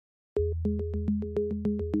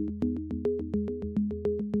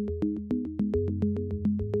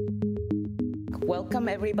welcome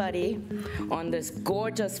everybody on this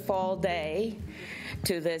gorgeous fall day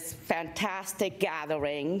to this fantastic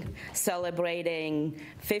gathering celebrating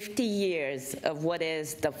 50 years of what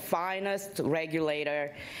is the finest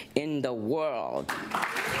regulator in the world.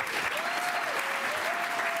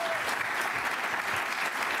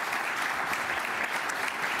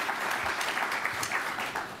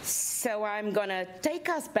 So I'm going to take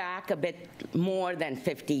us back a bit more than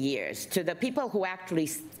 50 years to the people who actually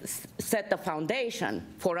set the foundation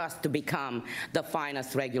for us to become the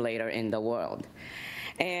finest regulator in the world.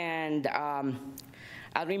 And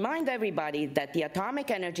I'll remind everybody that the Atomic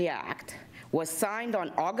Energy Act was signed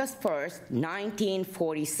on August 1st,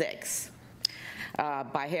 1946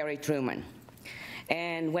 by Harry Truman.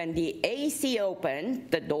 And when the AEC opened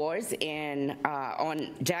the doors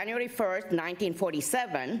on January 1st,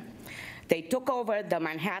 1947, they took over the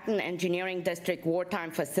Manhattan Engineering District wartime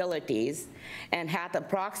facilities and had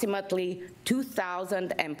approximately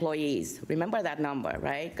 2,000 employees. Remember that number,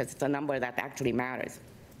 right? Because it's a number that actually matters.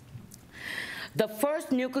 The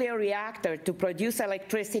first nuclear reactor to produce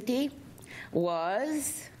electricity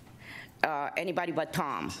was anybody but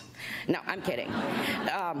Tom. No, I'm kidding.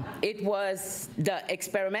 It was the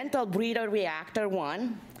experimental breeder reactor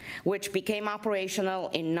 1, which became operational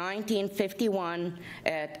in 1951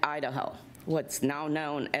 at Idaho, what's now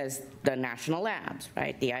known as the National Labs,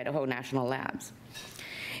 right? The Idaho National Labs.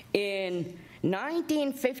 In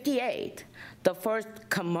 1958, the first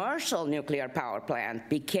commercial nuclear power plant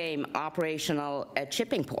became operational at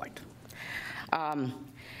Shippingport.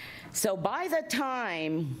 So by the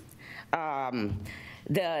time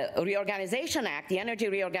the Reorganization Act, the Energy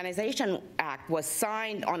Reorganization Act, was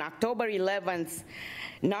signed on October 11th,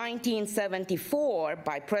 1974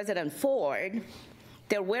 by President Ford,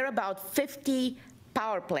 there were about 50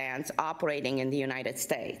 power plants operating in the United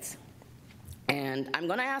States. And I'm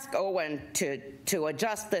going to ask Owen to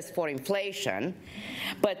adjust this for inflation,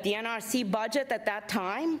 but the NRC budget at that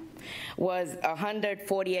time was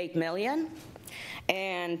 $148 million.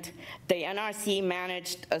 And the NRC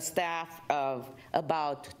managed a staff of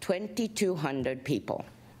about 2,200 people.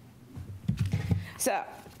 So,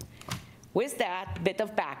 with that bit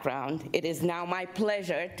of background, it is now my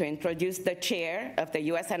pleasure to introduce the chair of the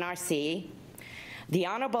US NRC. The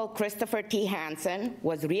Honorable Christopher T. Hanson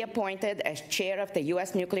was reappointed as chair of the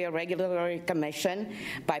US Nuclear Regulatory Commission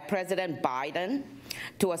by President Biden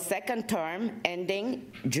to a second term ending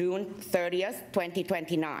June 30th,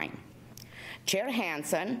 2029. Chair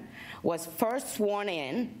Hanson was first sworn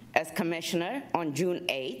in as commissioner on June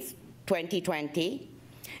 8, 2020,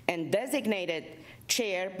 and designated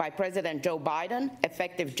chair by President Joe Biden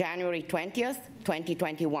effective January 20th,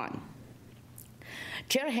 2021.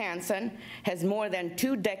 Chair Hanson has more than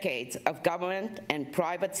 2 decades of government and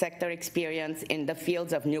private sector experience in the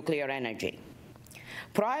fields of nuclear energy.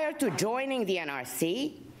 Prior to joining the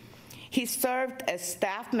NRC, he served as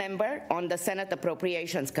staff member on the Senate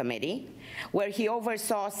Appropriations Committee, where he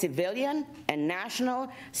oversaw civilian and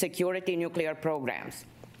national security nuclear programs.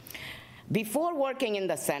 Before working in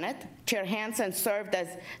the Senate, Chair Hanson served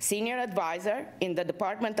as senior advisor in the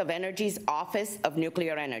Department of Energy's Office of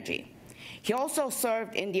Nuclear Energy. He also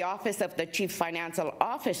served in the Office of the Chief Financial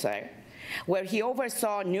Officer, where he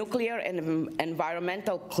oversaw nuclear and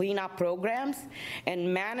environmental cleanup programs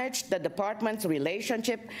and managed the department's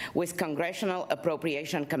relationship with congressional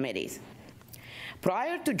appropriation committees.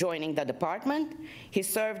 Prior to joining the department, he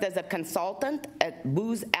served as a consultant at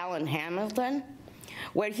Booz Allen Hamilton,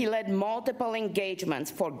 where he led multiple engagements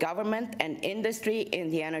for government and industry in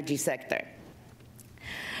the energy sector.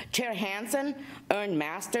 Chair Hanson earned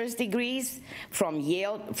master's degrees from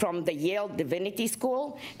the Yale Divinity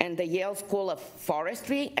School and the Yale School of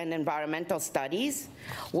Forestry and Environmental Studies,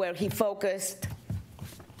 where he focused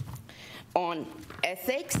on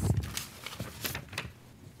ethics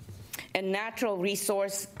and natural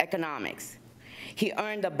resource economics. He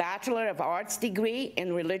earned a Bachelor of Arts degree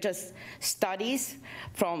in Religious Studies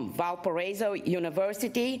from Valparaiso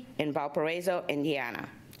University in Valparaiso, Indiana.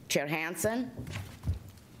 Chair Hanson.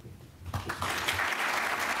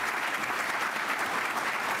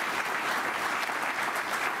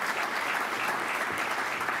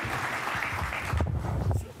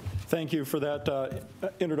 Thank you for that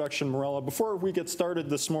introduction, Morella. Before we get started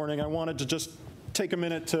this morning, I wanted to just take a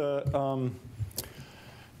minute to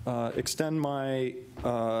extend my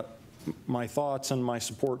thoughts and my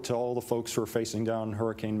support to all the folks who are facing down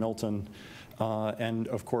Hurricane Milton and,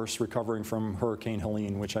 of course, recovering from Hurricane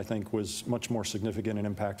Helene, which I think was much more significant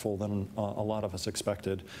and impactful than a lot of us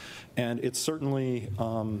expected. And it certainly,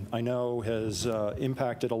 I know, has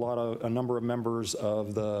impacted a number of members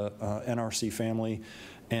of the NRC family.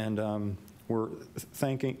 And we're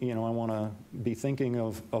thanking, I want to be thinking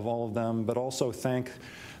of all of them, but also thank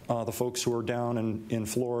the folks who are down in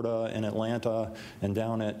Florida and Atlanta and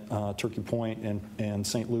down at Turkey Point and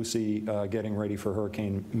St. Lucie getting ready for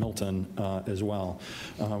Hurricane Milton as well.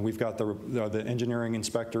 We've got the engineering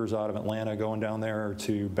inspectors out of Atlanta going down there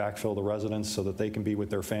to backfill the residents so that they can be with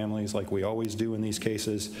their families like we always do in these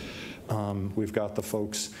cases. We've got the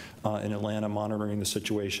folks in Atlanta monitoring the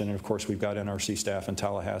situation, and of course we've got NRC staff in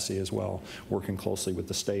Tallahassee as well, working closely with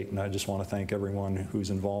the state. And I just want to thank everyone who's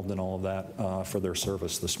involved in all of that for their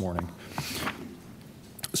service this morning.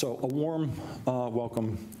 So a warm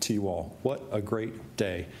welcome to you all. What a great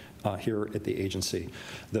day here at the agency.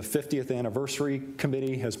 The 50th Anniversary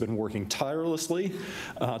Committee has been working tirelessly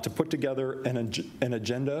to put together an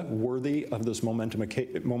agenda worthy of this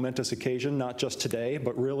momentous occasion, not just today,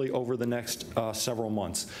 but really over the next several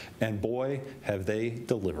months. And boy, have they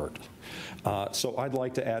delivered. So I'd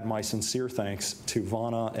like to add my sincere thanks to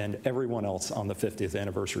Vana and everyone else on the 50th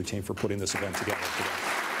Anniversary team for putting this event together today.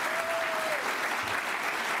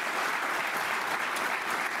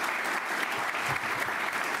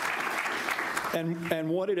 And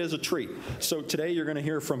what it is a treat. So today you're going to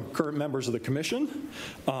hear from current members of the commission,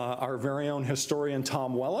 our very own historian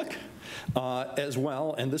Tom Wellock, as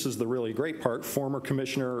well, and this is the really great part, former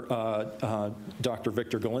Commissioner Dr.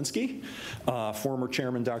 Victor Gilinsky, former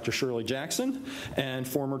Chairman Dr. Shirley Jackson, and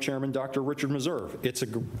former Chairman Dr. Richard Meserve. It's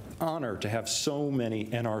an honor to have so many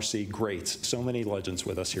NRC greats, so many legends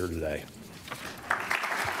with us here today.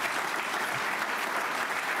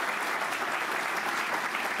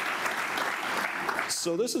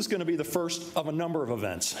 So this is going to be the first of a number of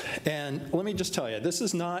events. And let me just tell you, this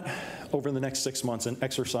is not, over the next 6 months, an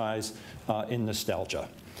exercise in nostalgia.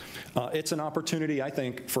 It's an opportunity, I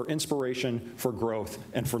think, for inspiration, for growth,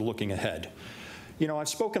 and for looking ahead. I've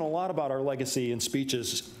spoken a lot about our legacy in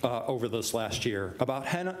speeches over this last year, about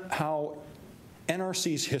how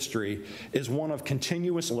NRC's history is one of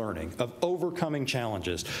continuous learning, of overcoming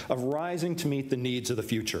challenges, of rising to meet the needs of the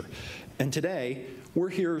future. And today, we're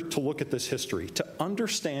here to look at this history, to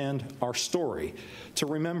understand our story, to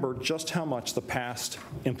remember just how much the past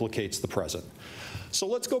implicates the present. So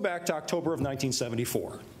let's go back to October of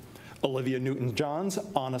 1974. Olivia Newton-John's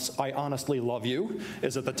I Honestly Love You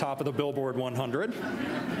is at the top of the Billboard 100.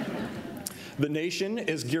 The nation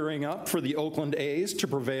is gearing up for the Oakland A's to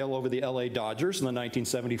prevail over the LA Dodgers in the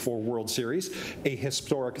 1974 World Series, a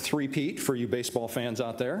historic three-peat for you baseball fans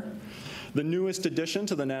out there. The newest addition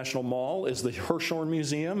to the National Mall is the Hirshhorn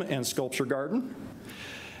Museum and Sculpture Garden.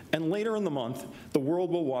 And later in the month, the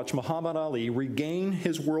world will watch Muhammad Ali regain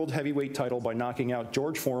his world heavyweight title by knocking out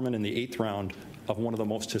George Foreman in the 8th round of one of the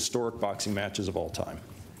most historic boxing matches of all time.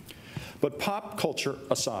 But pop culture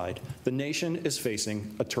aside, the nation is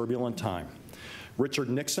facing a turbulent time. Richard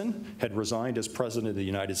Nixon had resigned as President of the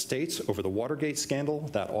United States over the Watergate scandal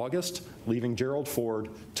that August, leaving Gerald Ford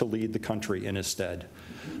to lead the country in his stead.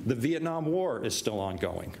 The Vietnam War is still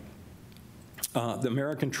ongoing. The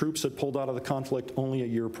American troops had pulled out of the conflict only a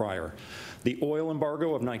year prior. The oil embargo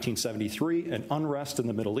of 1973 and unrest in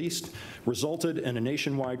the Middle East resulted in a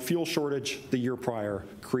nationwide fuel shortage the year prior,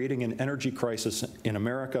 creating an energy crisis in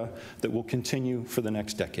America that will continue for the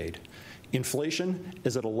next decade. Inflation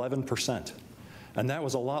is at 11%. And that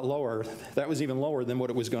was a lot lower. That was even lower than what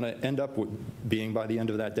it was going to end up being by the end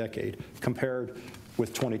of that decade, compared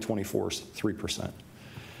with 2024's 3%.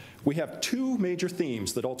 We have two major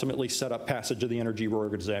themes that ultimately set up passage of the Energy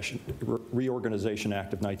Reorganization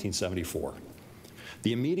Act of 1974.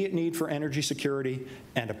 The immediate need for energy security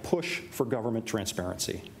and a push for government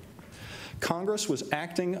transparency. Congress was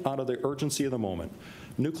acting out of the urgency of the moment.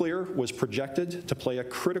 Nuclear was projected to play a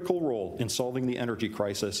critical role in solving the energy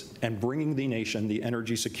crisis and bringing the nation the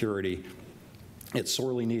energy security it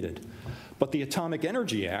sorely needed. But the Atomic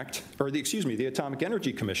Energy Act, or the Atomic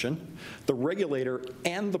Energy Commission, the regulator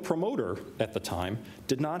and the promoter at the time,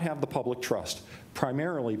 did not have the public trust,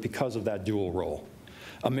 primarily because of that dual role.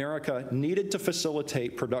 America needed to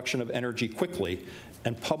facilitate production of energy quickly,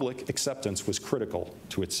 and public acceptance was critical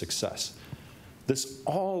to its success. This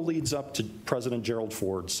all leads up to President Gerald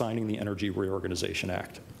Ford signing the Energy Reorganization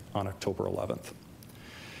Act on October 11th.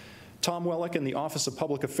 Tom Wellock and the Office of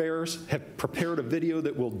Public Affairs have prepared a video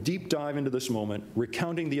that will deep dive into this moment,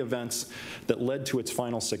 recounting the events that led to its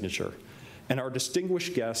final signature. And our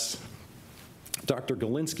distinguished guests, Dr.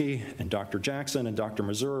 Gilinsky and Dr. Jackson and Dr.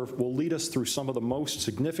 Meserve, will lead us through some of the most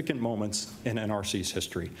significant moments in NRC's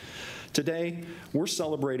history. Today, we're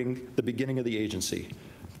celebrating the beginning of the agency.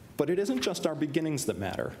 But it isn't just our beginnings that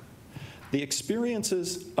matter. The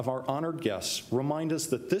experiences of our honored guests remind us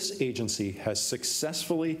that this agency has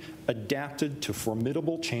successfully adapted to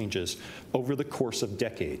formidable changes over the course of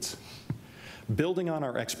decades, building on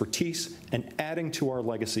our expertise and adding to our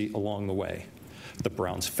legacy along the way. The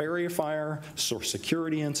Browns Ferry fire, source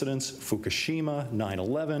security incidents, Fukushima,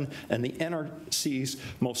 9/11, and the NRC's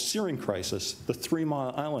most searing crisis, the 3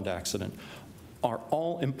 Mile Island accident, are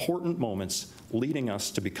all important moments leading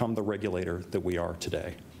us to become the regulator that we are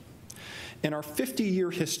today. In our 50-year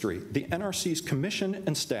history, the NRC's commission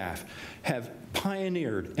and staff have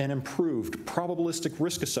pioneered and improved probabilistic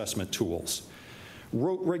risk assessment tools,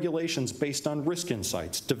 wrote regulations based on risk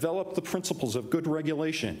insights, developed the principles of good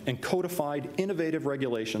regulation, and codified innovative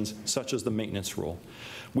regulations such as the maintenance rule.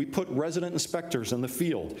 We put resident inspectors in the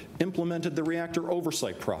field, implemented the reactor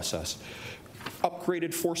oversight process,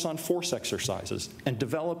 upgraded force-on-force exercises, and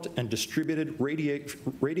developed and distributed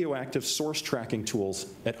radioactive source tracking tools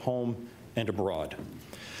at home and abroad.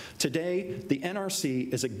 Today, the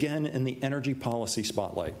NRC is again in the energy policy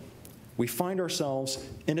spotlight. We find ourselves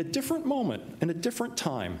in a different moment, in a different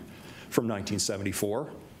time from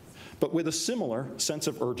 1974, but with a similar sense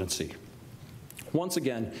of urgency. Once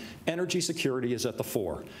again, energy security is at the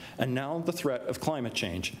fore, and now the threat of climate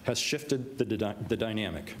change has shifted the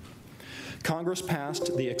dynamic. Congress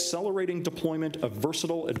passed the Accelerating Deployment of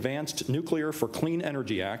Versatile Advanced Nuclear for Clean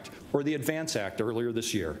Energy Act, or the ADVANCE Act, earlier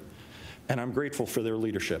this year, and I'm grateful for their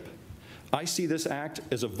leadership. I see this act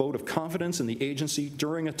as a vote of confidence in the agency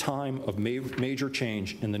during a time of major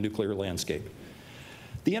change in the nuclear landscape.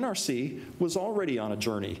 The NRC was already on a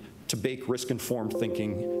journey to bake risk-informed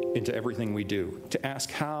thinking into everything we do, to ask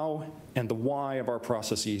how and the why of our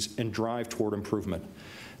processes and drive toward improvement.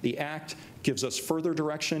 The Act gives us further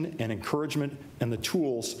direction and encouragement and the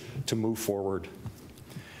tools to move forward.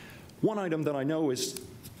 One item that I know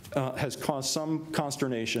has caused some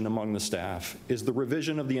consternation among the staff is the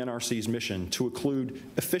revision of the NRC's mission to include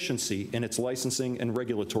efficiency in its licensing and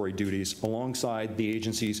regulatory duties alongside the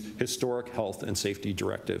agency's historic health and safety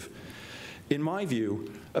directive. In my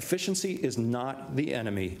view, efficiency is not the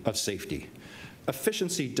enemy of safety.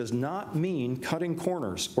 Efficiency does not mean cutting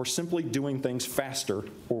corners or simply doing things faster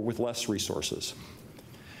or with less resources.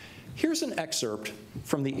 Here's an excerpt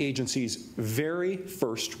from the agency's very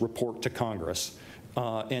first report to Congress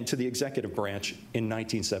and to the executive branch in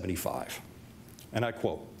 1975. And I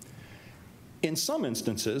quote, "In some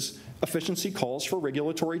instances, efficiency calls for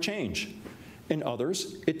regulatory change. In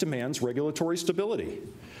others, it demands regulatory stability.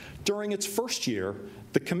 During its first year,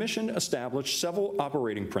 the Commission established several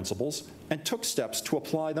operating principles and took steps to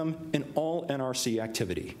apply them in all NRC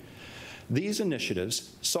activity. These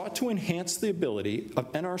initiatives sought to enhance the ability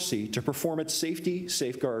of NRC to perform its safety,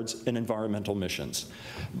 safeguards, and environmental missions."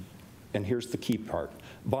 And here's the key part: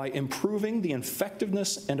 by improving the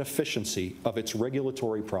effectiveness and efficiency of its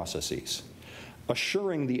regulatory processes,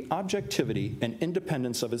 assuring the objectivity and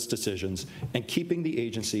independence of its decisions, and keeping the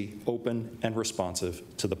agency open and responsive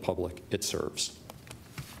to the public it serves.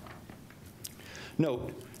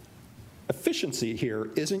 Note, efficiency here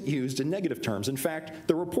isn't used in negative terms. In fact,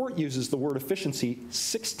 the report uses the word efficiency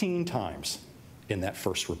 16 times in that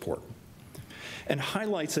first report, and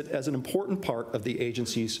highlights it as an important part of the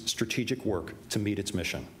agency's strategic work to meet its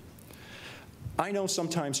mission. I know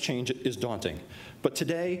sometimes change is daunting, but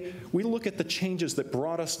today we look at the changes that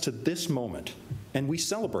brought us to this moment, and we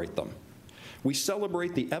celebrate them. We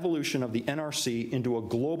celebrate the evolution of the NRC into a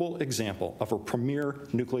global example of a premier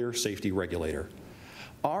nuclear safety regulator.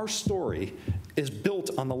 Our story is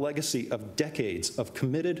built on the legacy of decades of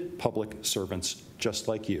committed public servants just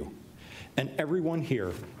like you. And everyone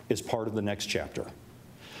here is part of the next chapter.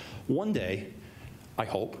 One day, I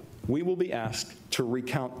hope, we will be asked to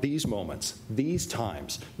recount these moments, these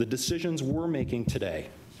times, the decisions we're making today.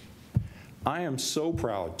 I am so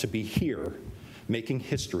proud to be here making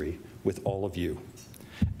history with all of you.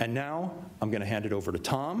 And now, I'm going to hand it over to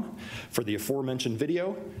Tom for the aforementioned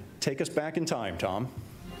video. Take us back in time, Tom.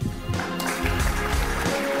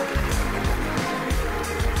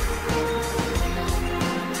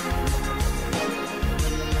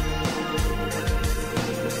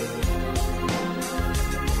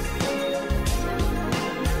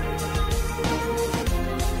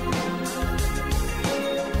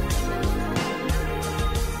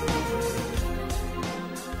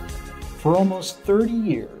 For almost 30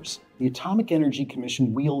 years, the Atomic Energy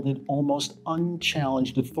Commission wielded almost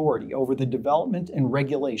unchallenged authority over the development and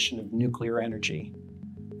regulation of nuclear energy.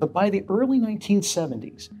 But by the early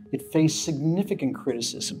 1970s, it faced significant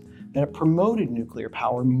criticism that it promoted nuclear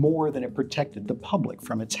power more than it protected the public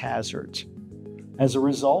from its hazards. As a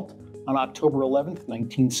result, on October 11,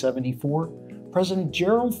 1974, President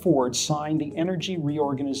Gerald Ford signed the Energy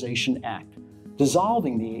Reorganization Act,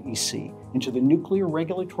 dissolving the AEC into the Nuclear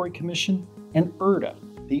Regulatory Commission and ERDA,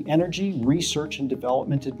 the Energy Research and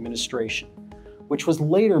Development Administration, which was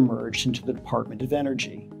later merged into the Department of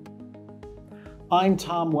Energy. I'm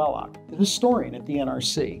Tom Wellock, the historian at the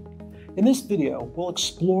NRC. In this video, we'll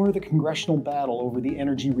explore the congressional battle over the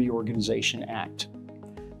Energy Reorganization Act.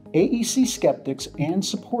 AEC skeptics and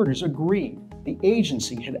supporters agreed the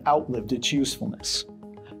agency had outlived its usefulness.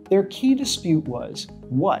 Their key dispute was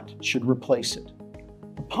what should replace it.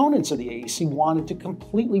 Opponents of the AEC wanted to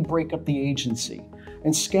completely break up the agency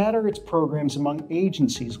and scatter its programs among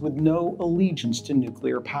agencies with no allegiance to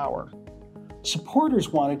nuclear power. Supporters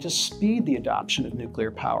wanted to speed the adoption of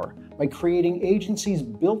nuclear power by creating agencies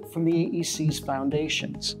built from the AEC's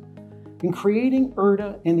foundations. In creating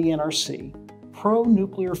ERDA and the NRC,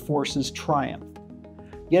 pro-nuclear forces triumphed.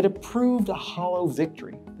 Yet it proved a hollow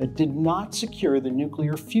victory that did not secure the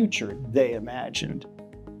nuclear future they imagined.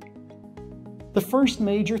 The first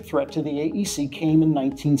major threat to the AEC came in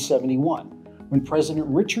 1971, when President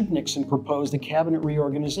Richard Nixon proposed a cabinet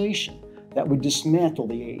reorganization that would dismantle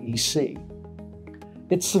the AEC.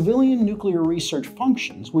 Its civilian nuclear research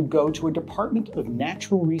functions would go to a Department of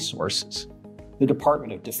Natural Resources. The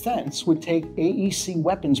Department of Defense would take AEC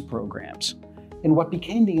weapons programs, and what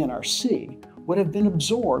became the NRC would have been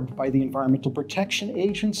absorbed by the Environmental Protection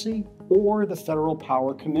Agency or the Federal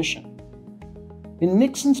Power Commission. In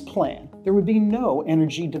Nixon's plan, there would be no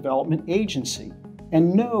Energy Development Agency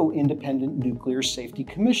and no independent nuclear safety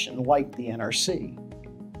commission like the NRC.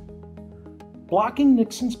 Blocking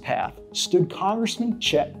Nixon's path stood Congressman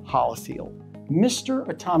Chet Holifield. Mr.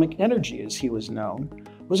 Atomic Energy, as he was known,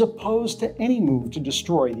 was opposed to any move to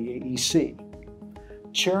destroy the AEC.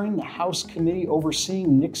 Chairing the House committee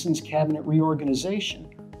overseeing Nixon's cabinet reorganization,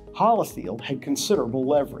 Holifield had considerable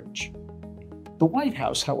leverage. The White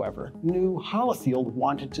House, however, knew Holifield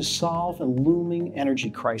wanted to solve a looming energy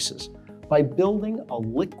crisis by building a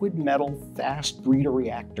liquid metal fast breeder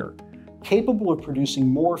reactor capable of producing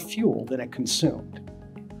more fuel than it consumed.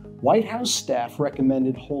 White House staff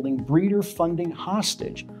recommended holding breeder funding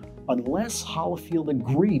hostage unless Holifield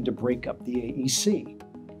agreed to break up the AEC.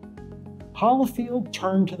 Holifield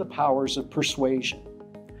turned to the powers of persuasion.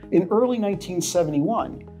 In early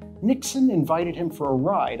 1971, Nixon invited him for a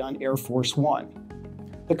ride on Air Force One.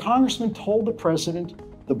 The congressman told the president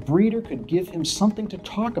the breeder could give him something to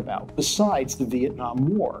talk about besides the Vietnam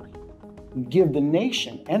War, give the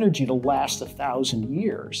nation energy to last 1,000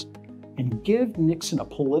 years, and give Nixon a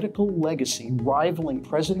political legacy rivaling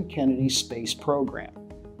President Kennedy's space program.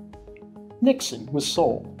 Nixon was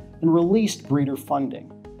sold and released breeder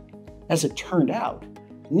funding. As it turned out,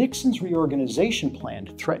 Nixon's reorganization plan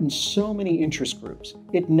threatened so many interest groups,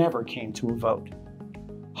 it never came to a vote.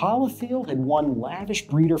 Holifield had won lavish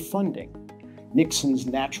breeder funding. Nixon's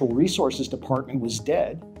Natural Resources Department was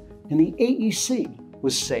dead, and the AEC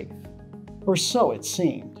was safe. Or so it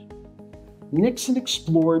seemed. Nixon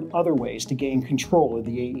explored other ways to gain control of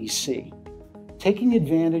the AEC. Taking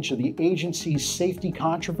advantage of the agency's safety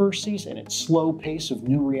controversies and its slow pace of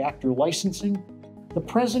new reactor licensing, the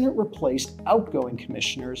president replaced outgoing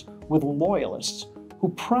commissioners with loyalists who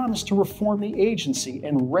promised to reform the agency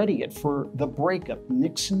and ready it for the breakup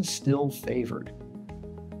Nixon still favored.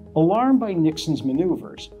 Alarmed by Nixon's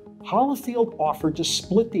maneuvers, Holifield offered to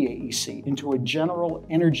split the AEC into a general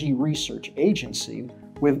energy research agency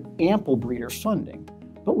with ample breeder funding,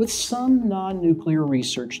 but with some non-nuclear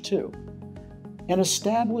research too, and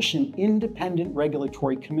establish an independent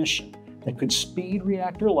regulatory commission that could speed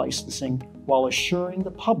reactor licensing while assuring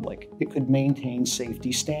the public it could maintain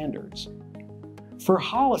safety standards. For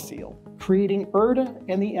Holifield, creating ERDA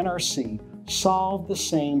and the NRC solved the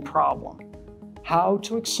same problem: how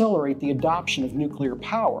to accelerate the adoption of nuclear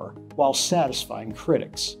power while satisfying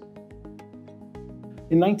critics.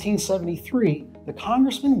 In 1973, the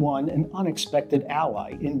congressman won an unexpected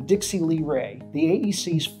ally in Dixie Lee Ray, the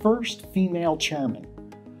AEC's first female chairman.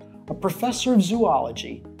 A professor of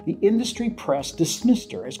zoology, the industry press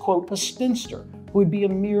dismissed her as, quote, a spinster who would be a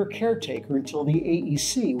mere caretaker until the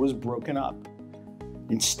AEC was broken up.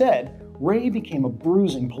 Instead, Ray became a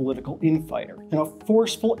bruising political infighter and a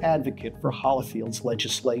forceful advocate for Holifield's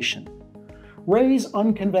legislation. Ray's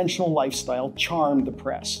unconventional lifestyle charmed the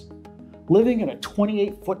press. Living in a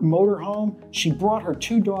 28-foot motorhome, she brought her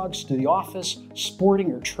 2 dogs to the office, sporting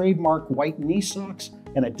her trademark white knee socks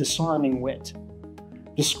and a disarming wit.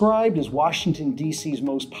 Described as Washington, D.C.'s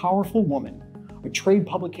most powerful woman, a trade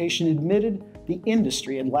publication admitted the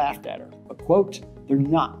industry had laughed at her, but, quote, they're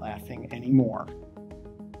not laughing anymore.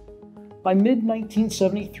 By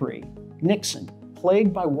mid-1973, Nixon,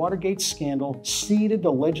 plagued by Watergate's scandal, ceded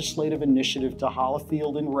the legislative initiative to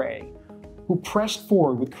Holifield and Ray, who pressed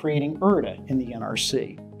forward with creating IRDA in the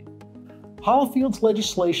NRC. Holifield's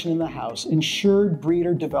legislation in the House ensured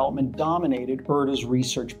breeder development dominated IRDA's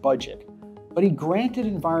research budget, but he granted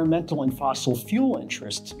environmental and fossil fuel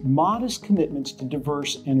interests modest commitments to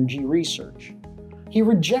diverse energy research. He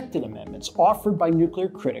rejected amendments offered by nuclear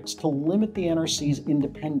critics to limit the NRC's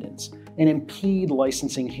independence and impede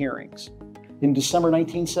licensing hearings. In December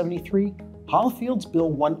 1973, Holifield's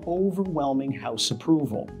bill won overwhelming House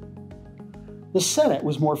approval. The Senate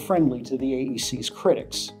was more friendly to the AEC's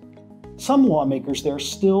critics. Some lawmakers there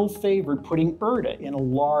still favored putting IRDA in a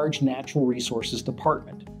large natural resources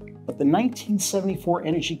department, but the 1974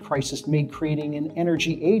 energy crisis made creating an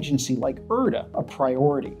energy agency like IRDA a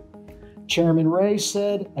priority. Chairman Ray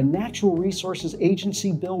said a natural resources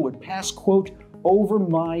agency bill would pass, quote, over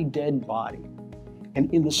my dead body.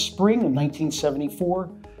 And in the spring of 1974,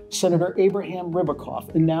 Senator Abraham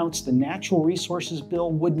Ribicoff announced the natural resources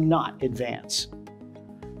bill would not advance.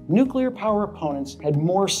 Nuclear power opponents had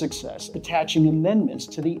more success attaching amendments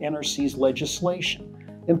to the NRC's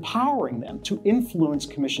legislation, empowering them to influence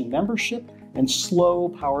commission membership and slow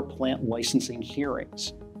power plant licensing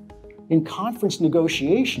hearings. In conference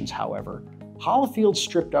negotiations, however, Holifield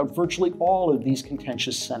stripped out virtually all of these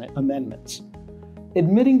contentious Senate amendments.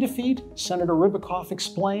 Admitting defeat, Senator Ribicoff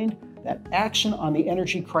explained that action on the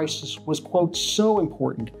energy crisis was, quote, so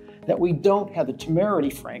important that we don't have the temerity,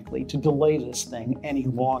 frankly, to delay this thing any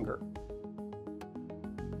longer.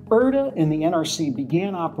 IRDA and the NRC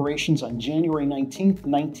began operations on January 19,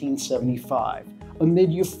 1975,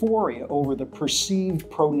 amid euphoria over the perceived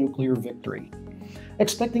pro-nuclear victory.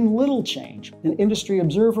 Expecting little change, an industry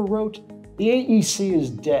observer wrote, "The AEC is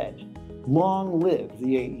dead. Long live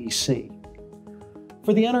the AEC."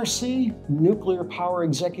 For the NRC, nuclear power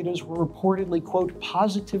executives were reportedly, quote,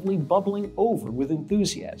 positively bubbling over with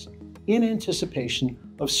enthusiasm in anticipation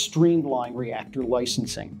of streamlined reactor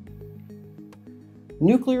licensing.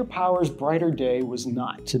 Nuclear power's brighter day was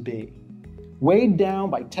not to be. Weighed down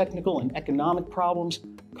by technical and economic problems,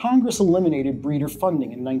 Congress eliminated breeder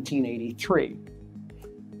funding in 1983.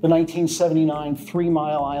 The 1979 Three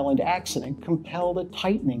Mile Island accident compelled a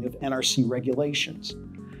tightening of NRC regulations,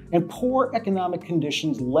 and poor economic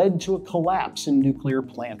conditions led to a collapse in nuclear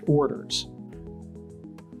plant orders.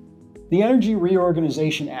 The Energy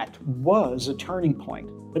Reorganization Act was a turning point,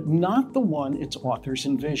 but not the one its authors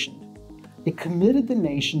envisioned. It committed the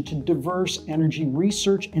nation to diverse energy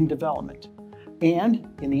research and development, and,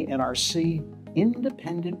 in the NRC,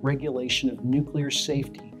 independent regulation of nuclear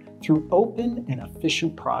safety through open and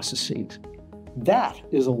efficient processes. That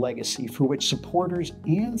is a legacy for which supporters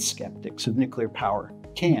and skeptics of nuclear power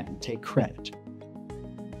can take credit.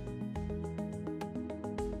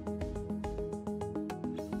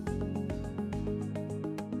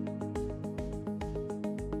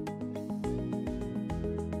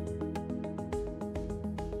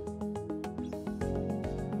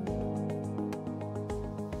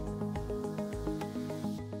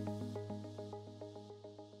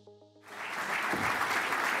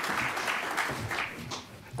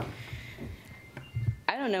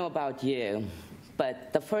 I don't know about you,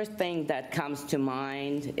 but the first thing that comes to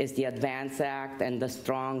mind is the Advance Act and the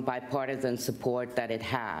strong bipartisan support that it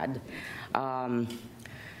had.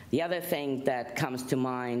 The other thing that comes to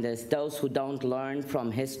mind is those who don't learn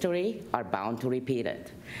from history are bound to repeat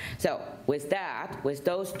it. So with that, with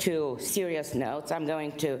those two serious notes, I'm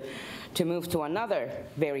going to move to another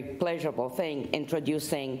very pleasurable thing,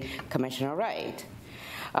 introducing Commissioner Wright.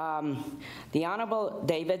 The Honorable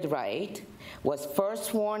David Wright was first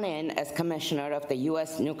sworn in as Commissioner of the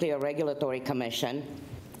U.S. Nuclear Regulatory Commission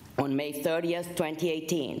on May 30th,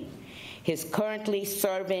 2018. He's currently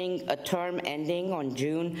serving a term ending on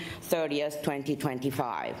June 30th,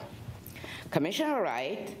 2025. Commissioner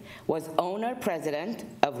Wright was owner-president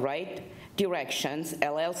of Wright Directions,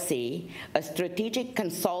 LLC, a strategic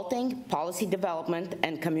consulting, policy development,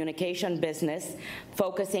 and communication business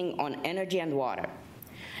focusing on energy and water.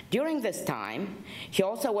 During this time, he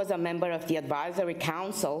also was a member of the Advisory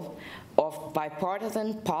Council of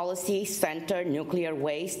Bipartisan Policy Center Nuclear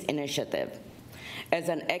Waste Initiative. As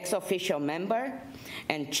an ex officio member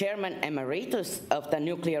and chairman emeritus of the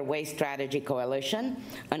Nuclear Waste Strategy Coalition,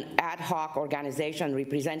 an ad hoc organization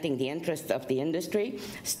representing the interests of the industry,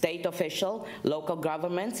 state official, local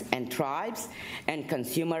governments and tribes, and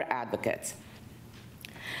consumer advocates.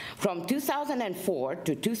 From 2004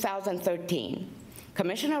 to 2013,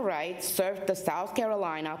 Commissioner Wright served the South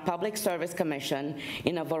Carolina Public Service Commission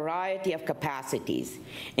in a variety of capacities,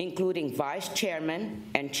 including vice chairman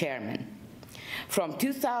and chairman. From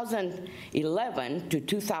 2011 to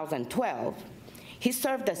 2012, he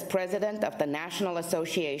served as president of the National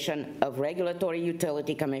Association of Regulatory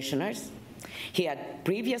Utility Commissioners. He had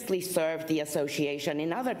previously served the association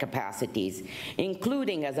in other capacities,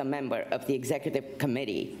 including as a member of the executive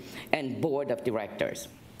committee and board of directors.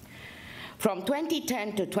 From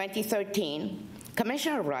 2010 to 2013,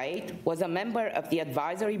 Commissioner Wright was a member of the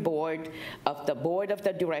advisory board of the board of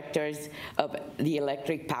the directors of the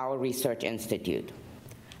Electric Power Research Institute.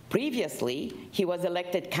 Previously, he was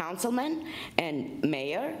elected councilman and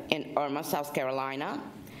mayor in Irma, South Carolina,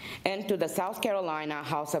 and to the South Carolina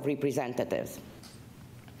House of Representatives.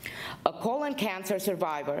 A colon cancer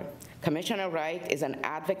survivor, Commissioner Wright is an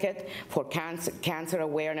advocate for cancer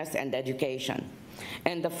awareness and education,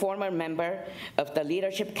 and the former member of the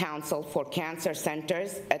Leadership Council for Cancer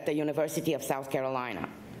Centers at the University of South Carolina.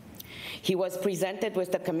 He was presented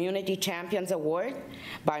with the Community Champions Award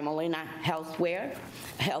by Molina Healthcare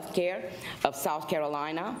of South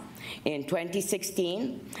Carolina in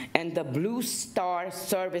 2016, and the Blue Star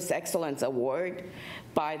Service Excellence Award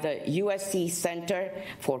by the USC Center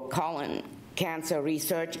for Colon Cancer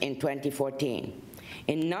Research in 2014.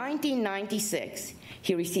 In 1996,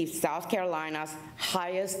 he received South Carolina's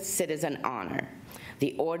highest citizen honor,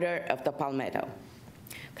 the Order of the Palmetto.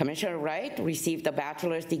 Commissioner Wright received a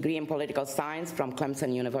bachelor's degree in political science from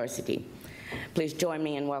Clemson University. Please join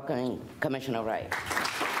me in welcoming Commissioner Wright.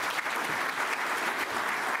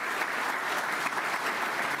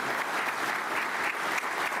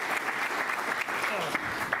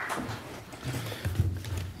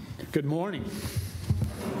 Good morning.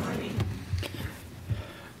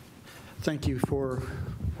 Thank you for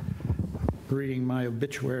reading my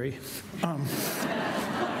obituary.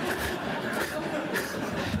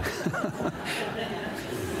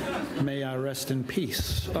 May I rest in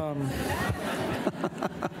peace.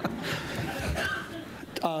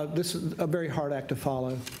 This is a very hard act to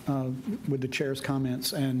follow with the chair's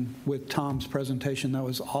comments and with Tom's presentation. That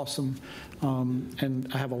was awesome. And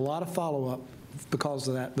I have a lot of follow-up because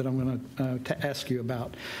of that I'm going to ask you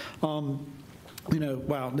about. You know,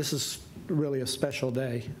 wow, this is really a special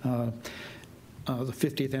day, the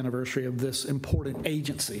 50th anniversary of this important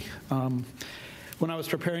agency. When I was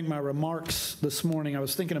preparing my remarks this morning, I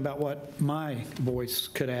was thinking about what my voice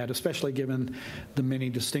could add, especially given the many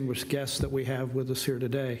distinguished guests that we have with us here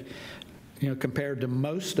today. You know, compared to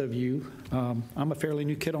most of you, I'm a fairly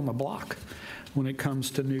new kid on the block when it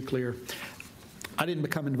comes to nuclear. I didn't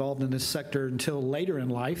become involved in this sector until later in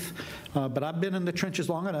life, but I've been in the trenches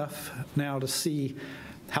long enough now to see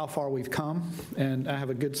how far we've come, and I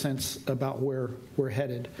have a good sense about where we're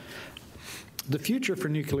headed. The future for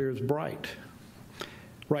nuclear is bright.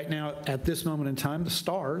 Right now, at this moment in time, the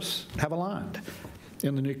stars have aligned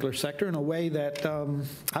in the nuclear sector in a way that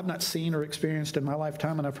I've not seen or experienced in my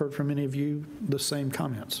lifetime, and I've heard from many of you the same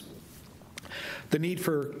comments. The need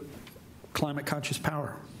for climate-conscious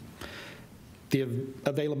power, the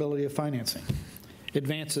availability of financing,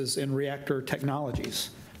 advances in reactor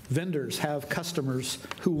technologies. Vendors have customers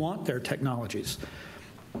who want their technologies.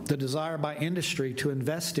 The desire by industry to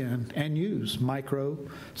invest in and use micro,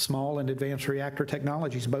 small, and advanced reactor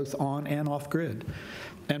technologies, both on and off grid.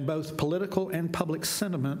 And both political and public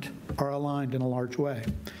sentiment are aligned in a large way.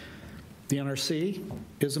 The NRC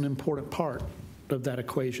is an important part of that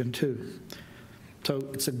equation, too. So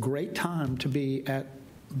it's a great time to be at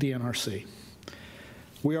the NRC.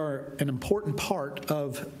 We are an important part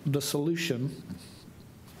of the solution,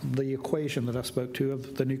 the equation that I spoke to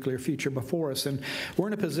of the nuclear future before us, and we're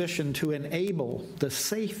in a position to enable the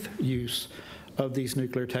safe use of these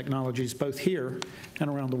nuclear technologies both here and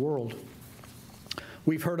around the world.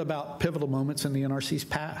 We've heard about pivotal moments in the NRC's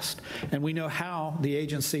past, and we know how the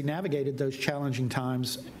agency navigated those challenging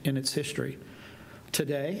times in its history.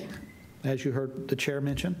 Today, as you heard the chair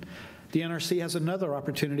mention, the NRC has another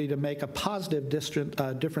opportunity to make a positive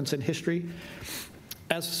difference in history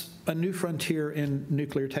as a new frontier in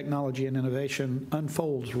nuclear technology and innovation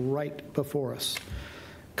unfolds right before us.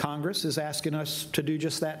 Congress is asking us to do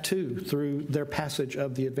just that too through their passage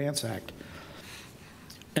of the ADVANCE Act.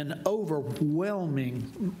 An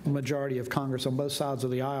overwhelming majority of Congress on both sides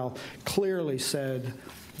of the aisle clearly said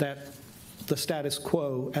that the status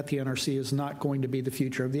quo at the NRC is not going to be the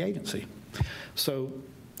future of the agency. So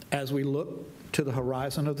as we look to the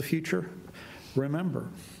horizon of the future, remember,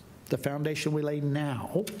 the foundation we lay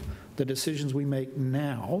now, the decisions we make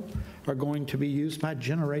now, are going to be used by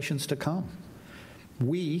generations to come.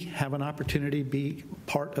 We have an opportunity to be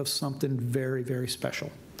part of something very, very special.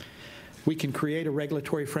 We can create a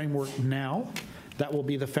regulatory framework now that will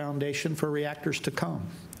be the foundation for reactors to come.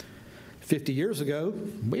 50 years ago,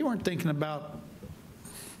 we weren't thinking about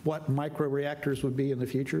what microreactors would be in the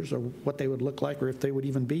future, or what they would look like, or if they would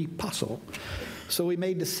even be possible. So we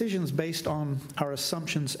made decisions based on our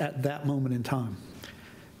assumptions at that moment in time.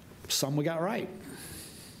 Some we got right.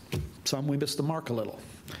 Some we missed the mark a little.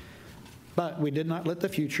 But we did not let the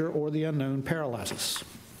future or the unknown paralyze us.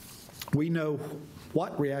 We know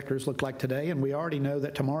what reactors look like today, and we already know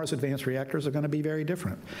that tomorrow's advanced reactors are going to be very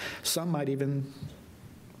different. Some might even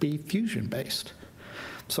be fusion-based.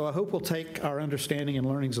 So I hope we'll take our understanding and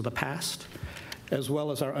learnings of the past, as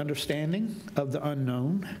well as our understanding of the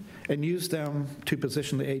unknown, and use them to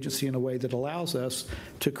position the agency in a way that allows us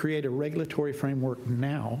to create a regulatory framework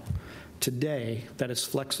now, today, that is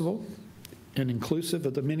flexible and inclusive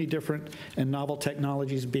of the many different and novel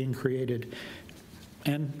technologies being created,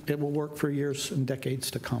 and it will work for years and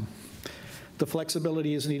decades to come. The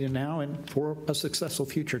flexibility is needed now and for a successful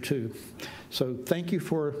future, too. So thank you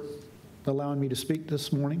for allowing me to speak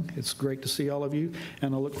this morning. It's great to see all of you,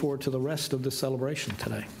 and I look forward to the rest of the celebration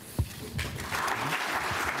today.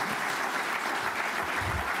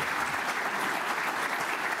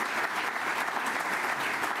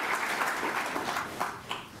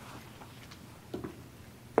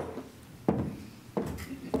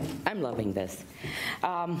 I'm loving this.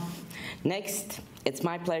 Next, it's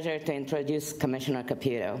my pleasure to introduce Commissioner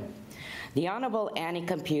Caputo. The Honorable Annie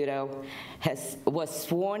Caputo was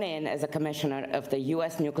sworn in as a commissioner of the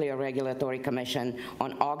U.S. Nuclear Regulatory Commission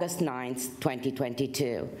on August 9,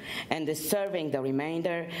 2022, and is serving the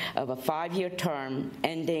remainder of a 5-year term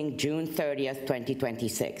ending June 30,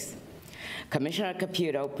 2026. Commissioner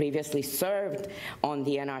Caputo previously served on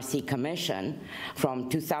the NRC Commission from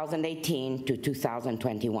 2018 to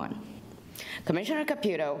 2021. Commissioner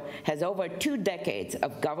Caputo has over 2 decades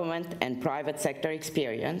of government and private sector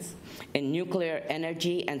experience in nuclear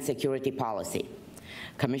energy and security policy.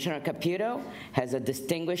 Commissioner Caputo has a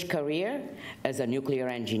distinguished career as a nuclear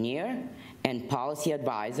engineer and policy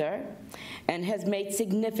advisor, and has made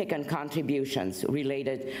significant contributions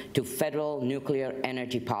related to federal nuclear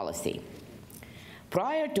energy policy.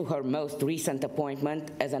 Prior to her most recent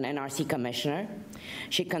appointment as an NRC commissioner,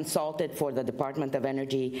 she consulted for the Department of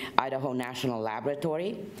Energy Idaho National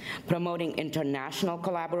Laboratory, promoting international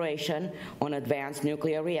collaboration on advanced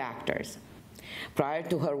nuclear reactors. Prior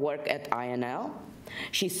to her work at INL,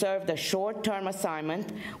 she served a short-term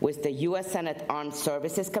assignment with the U.S. Senate Armed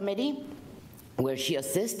Services Committee, where she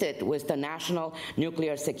assisted with the National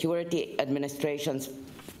Nuclear Security Administration's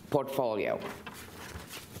portfolio.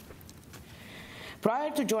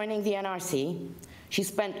 Prior to joining the NRC, she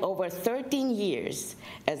spent over 13 years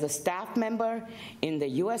as a staff member in the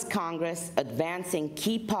U.S. Congress advancing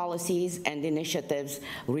key policies and initiatives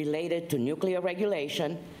related to nuclear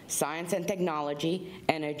regulation, science and technology,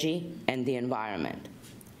 energy, and the environment.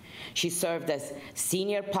 She served as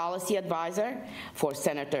senior policy advisor for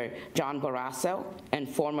Senator John Barrasso and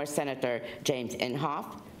former Senator James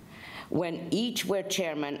Inhofe, when each were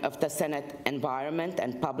chairman of the Senate Environment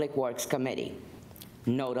and Public Works Committee.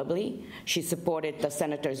 Notably, she supported the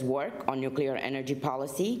senator's work on nuclear energy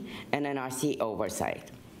policy and NRC oversight.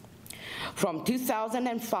 From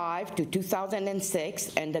 2005 to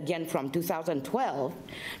 2006, and again from 2012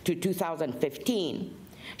 to 2015,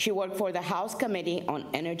 she worked for the House Committee on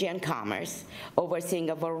Energy and Commerce, overseeing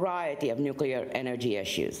a variety of nuclear energy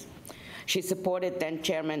issues. She supported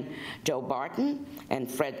then-Chairman Joe Barton and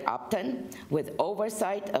Fred Upton with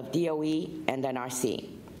oversight of DOE and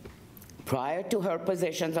NRC. Prior to her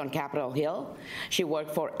positions on Capitol Hill, she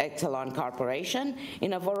worked for Exelon Corporation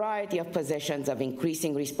in a variety of positions of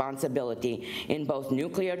increasing responsibility in both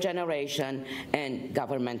nuclear generation and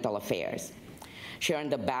governmental affairs. She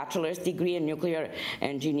earned a bachelor's degree in nuclear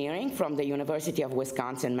engineering from the University of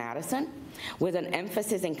Wisconsin-Madison with an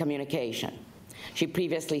emphasis in communication. She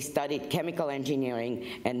previously studied chemical engineering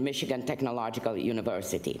at Michigan Technological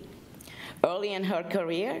University. Early in her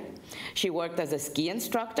career, she worked as a ski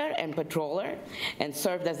instructor and patroller and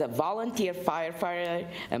served as a volunteer firefighter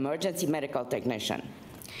emergency medical technician.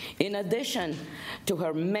 In addition to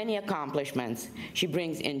her many accomplishments, she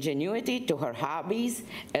brings ingenuity to her hobbies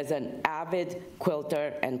as an avid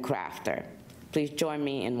quilter and crafter. Please join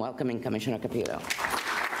me in welcoming Commissioner Caputo.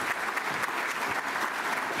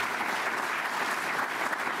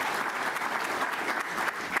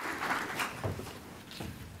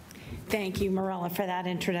 Thank you, Marella, for that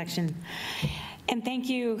introduction. And thank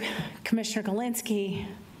you, Commissioner Gilinsky,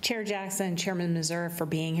 Chair Jackson, Chairman Meserve for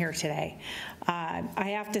being here today. I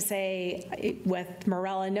have to say, with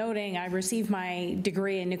Morella noting, I received my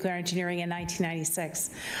degree in nuclear engineering in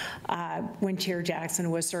 1996 when Chair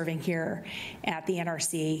Jackson was serving here at the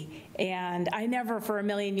NRC. And I never for a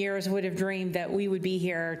million years would have dreamed that we would be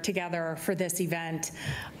here together for this event.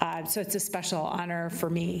 So it's a special honor for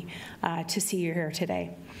me to see you here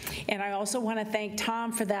today. And I also want to thank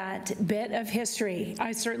Tom for that bit of history.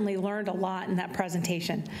 I certainly learned a lot in that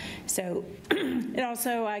presentation. So it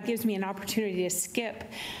also gives me an opportunity to skip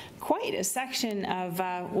quite a section of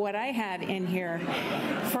what I had in here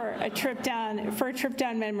for a trip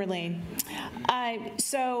down memory lane.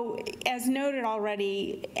 So as noted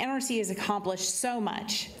already, NRC has accomplished so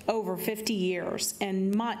much over 50 years,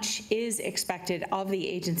 and much is expected of the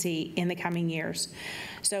agency in the coming years.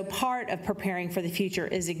 So part of preparing for the future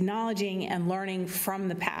is acknowledging and learning from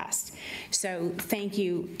the past. So thank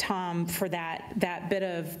you, Tom, for that bit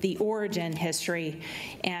of the origin history,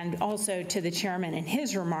 and also to the chairman in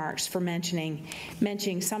his remarks for mentioning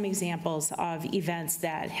some examples of events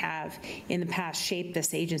that have in the past shaped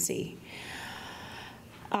this agency.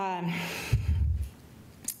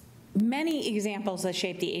 Many examples that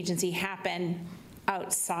shape the agency happen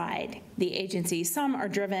outside the agency. Some are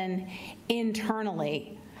driven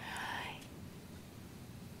internally.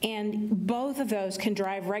 And both of those can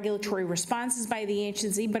drive regulatory responses by the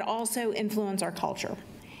agency, but also influence our culture.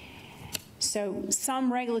 So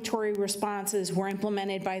some regulatory responses were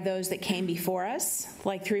implemented by those that came before us,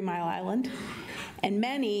 like 3 Mile Island, and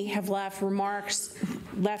many have left marks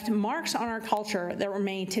on our culture that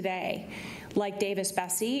remain today, like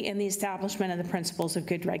Davis-Besse and the establishment of the principles of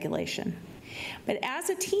good regulation. But as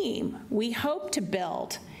a team, we hope to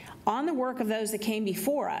build on the work of those that came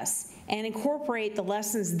before us and incorporate the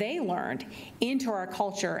lessons they learned into our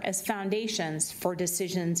culture as foundations for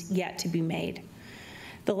decisions yet to be made.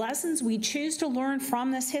 The lessons we choose to learn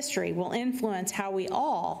from this history will influence how we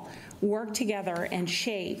all work together and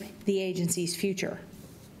shape the agency's future.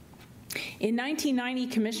 In 1990,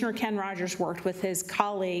 Commissioner Ken Rogers worked with his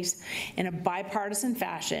colleagues in a bipartisan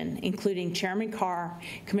fashion, including Chairman Carr,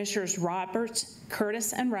 Commissioners Roberts,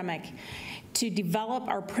 Curtis, and Remick, to develop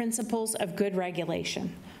our principles of good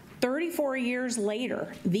regulation. 34 years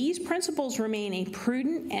later, these principles remain a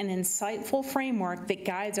prudent and insightful framework that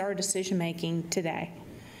guides our decision-making today.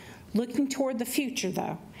 Looking toward the future,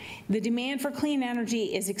 though, the demand for clean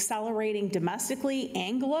energy is accelerating domestically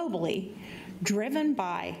and globally, driven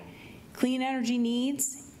by clean energy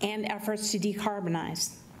needs and efforts to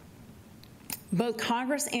decarbonize. Both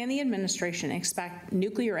Congress and the administration expect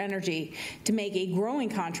nuclear energy to make a growing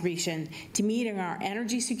contribution to meeting our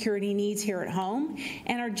energy security needs here at home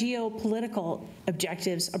and our geopolitical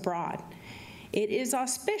objectives abroad. It is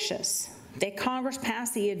auspicious that Congress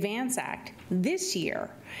passed the ADVANCE Act this year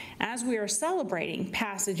as we are celebrating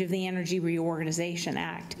passage of the Energy Reorganization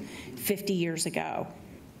Act 50 years ago.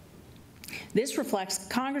 This reflects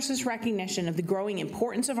Congress's recognition of the growing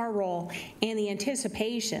importance of our role and the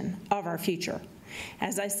anticipation of our future.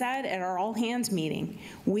 As I said at our all-hands meeting,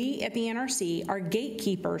 we at the NRC are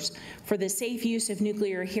gatekeepers for the safe use of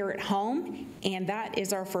nuclear here at home, and that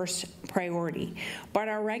is our first priority. But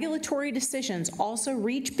our regulatory decisions also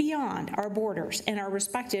reach beyond our borders and are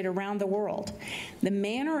respected around the world. The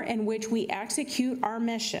manner in which we execute our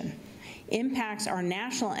mission impacts our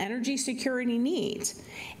national energy security needs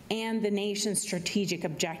and the nation's strategic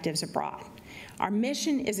objectives abroad. Our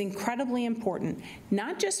mission is incredibly important,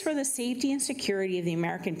 not just for the safety and security of the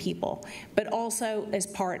American people, but also as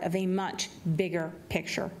part of a much bigger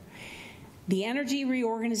picture. The Energy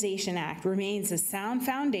Reorganization Act remains a sound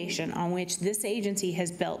foundation on which this agency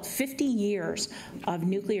has built 50 years of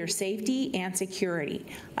nuclear safety and security,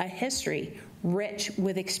 a history rich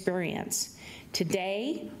with experience.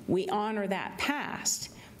 Today, we honor that past.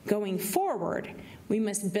 Going forward, we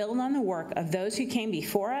must build on the work of those who came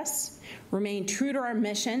before us, remain true to our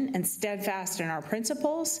mission and steadfast in our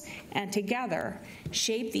principles, and together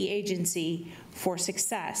shape the agency for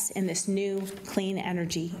success in this new clean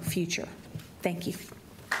energy future. Thank you.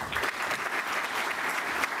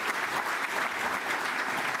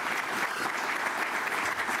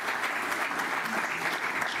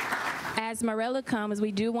 As Morella comes,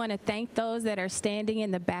 we do want to thank those that are standing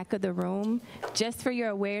in the back of the room. Just for your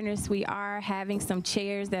awareness, we are having some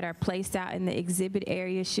chairs that are placed out in the exhibit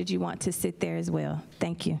area should you want to sit there as well.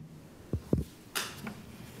 Thank you.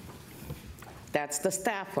 That's the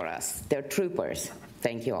staff for us. They're troopers.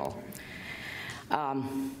 Thank you all.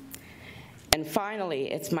 And finally,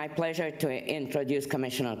 it's my pleasure to introduce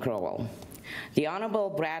Commissioner Crowell. The Honorable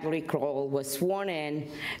Bradley Crowell was sworn in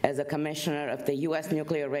as a commissioner of the U.S.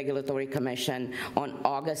 Nuclear Regulatory Commission on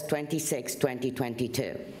August 26,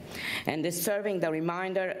 2022, and is serving the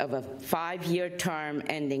remainder of a 5-year term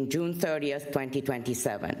ending June 30th,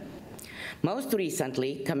 2027. Most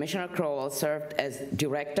recently, Commissioner Crowell served as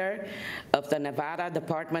director of the Nevada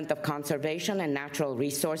Department of Conservation and Natural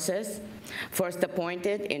Resources, first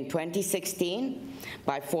appointed in 2016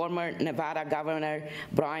 by former Nevada Governor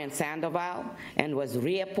Brian Sandoval, and was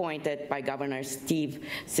reappointed by Governor Steve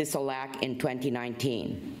Sisolak in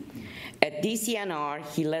 2019. At DCNR,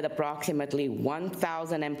 he led approximately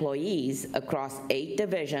 1,000 employees across 8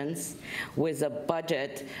 divisions with a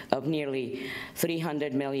budget of nearly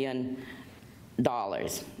 $300 million.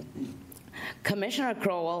 Commissioner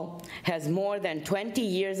Crowell has more than 20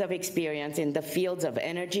 years of experience in the fields of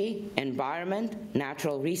energy, environment,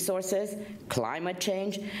 natural resources, climate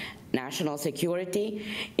change, national security,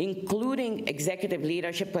 including executive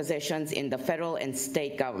leadership positions in the federal and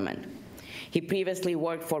state government. He previously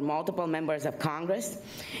worked for multiple members of Congress,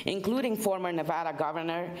 including former Nevada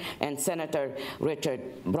Governor and Senator Richard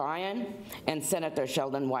Bryan and Senator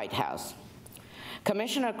Sheldon Whitehouse.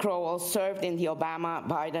 Commissioner Crowell served in the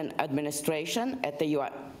Obama-Biden administration at the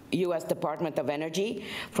U.S. Department of Energy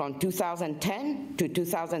from 2010 to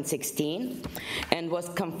 2016 and was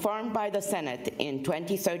confirmed by the Senate in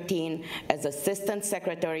 2013 as Assistant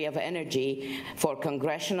Secretary of Energy for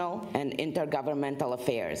Congressional and Intergovernmental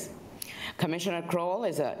Affairs. Commissioner Crowell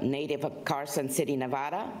is a native of Carson City,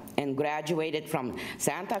 Nevada, and graduated from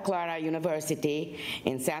Santa Clara University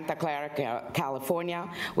in Santa Clara, California,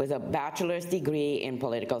 with a bachelor's degree in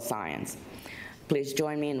political science. Please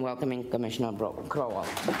join me in welcoming Commissioner Crowell.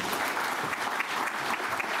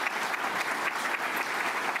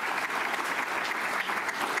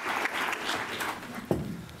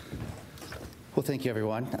 Well, thank you,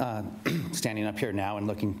 everyone. Standing up here now and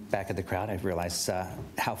looking back at the crowd, I've realized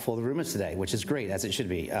how full the room is today, which is great, as it should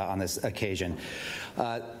be on this occasion.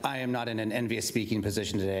 I am not in an envious speaking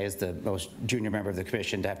position today as the most junior member of the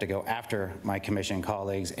commission to have to go after my commission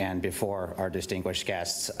colleagues and before our distinguished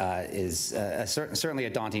guests is certainly a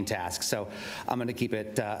daunting task. So I'm going to keep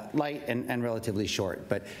it light and relatively short.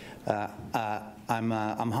 But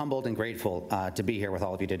I'm humbled and grateful to be here with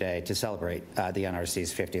all of you today to celebrate the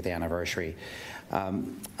NRC's 50th anniversary.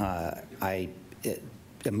 I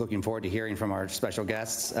am looking forward to hearing from our special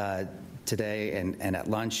guests today and at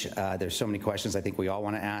lunch. There's so many questions I think we all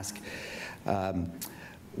want to ask.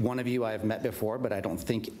 One of you I've met before, but I don't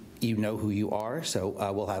think you know who you are, so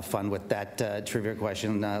we'll have fun with that trivia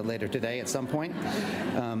question later today at some point.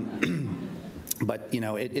 But, you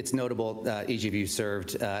know, it's notable, each of you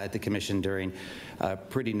served at the commission during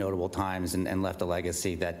pretty notable times and left a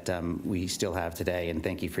legacy that we still have today, and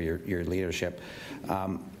thank you for your leadership.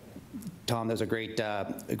 Tom, there's a great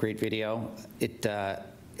video.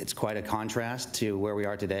 It's quite a contrast to where we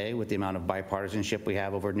are today with the amount of bipartisanship we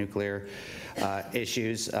have over nuclear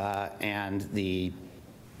issues and the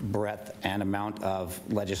breadth and amount of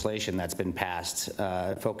legislation that's been passed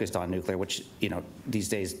focused on nuclear, which, you know, these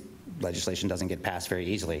days legislation doesn't get passed very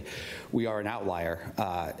easily. We are an outlier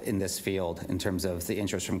in this field in terms of the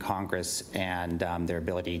interest from Congress and their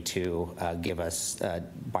ability to give us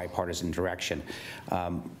bipartisan direction.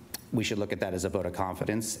 We should look at that as a vote of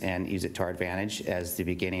confidence and use it to our advantage as the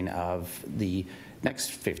beginning of the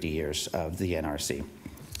next 50 years of the NRC.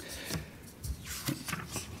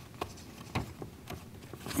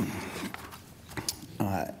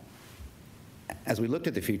 As we look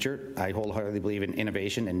to the future, I wholeheartedly believe in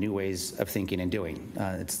innovation and new ways of thinking and doing.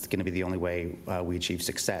 It's going to be the only way we achieve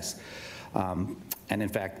success. And in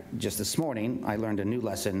fact, just this morning, I learned a new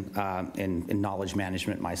lesson in knowledge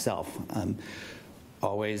management myself.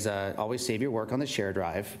 Always save your work on the share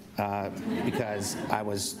drive because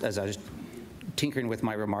as I was tinkering with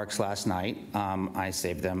my remarks last night, I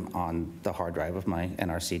saved them on the hard drive of my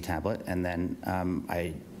NRC tablet, and then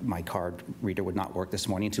my card reader would not work this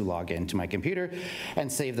morning to log into my computer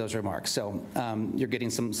and save those remarks. So you're getting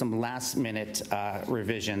some last-minute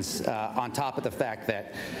revisions on top of the fact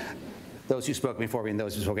that those who spoke before me and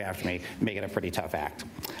those who spoke after me make it a pretty tough act.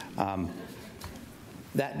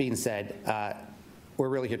 That being said, we're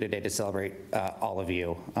really here today to celebrate all of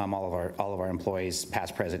you, all of our employees,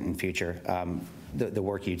 past, present, and future. The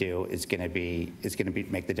work you do is going to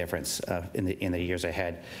make the difference in the years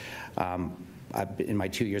ahead. In my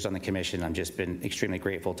 2 years on the commission, I've just been extremely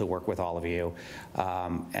grateful to work with all of you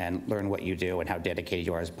and learn what you do and how dedicated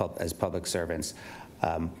you are as public servants.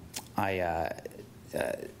 I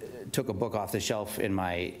took a book off the shelf in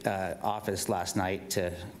my office last night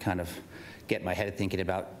to kind of get my head thinking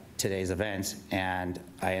about today's event, and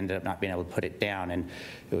I ended up not being able to put it down. And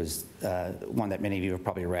it was one that many of you have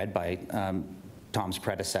probably read by Tom's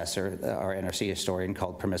predecessor, our NRC historian,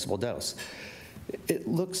 called Permissible Dose. It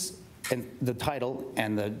looks, and the title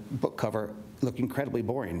and the book cover look incredibly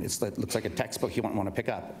boring. It looks like a textbook you won't want to pick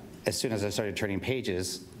up. As soon as I started turning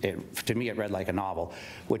pages, to me it read like a novel,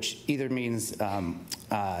 which either means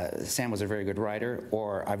Sam was a very good writer,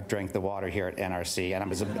 or I've drank the water here at NRC, and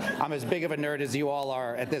I'm as big of a nerd as you all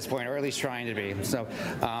are at this point, or at least trying to be. So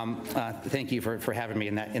thank you for having me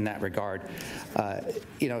in that regard.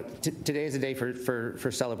 You know, today is a day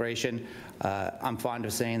for celebration. I'm fond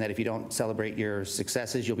of saying that if you don't celebrate your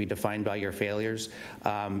successes, you'll be defined by your failures.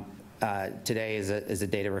 Today is a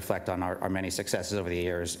day to reflect on our many successes over the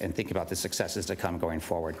years and think about the successes to come going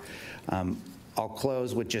forward. I'll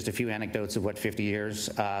close with just a few anecdotes of what 50 years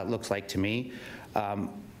looks like to me.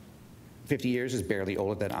 50 years is barely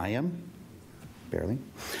older than I am, barely.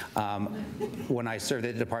 When I served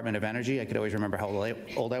at the Department of Energy, I could always remember how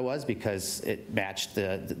old I was because it matched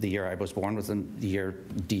the year I was born, was the year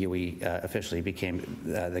DOE officially became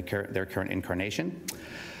their current incarnation.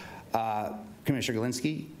 Commissioner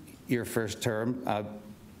Gilinsky, your first term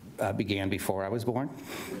began before I was born.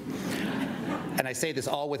 And I say this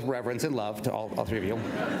all with reverence and love to all three of you.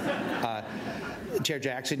 Chair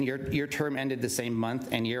Jackson, your term ended the same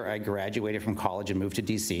month and year I graduated from college and moved to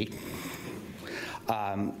DC.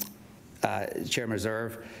 Chair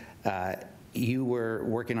Meserve, you were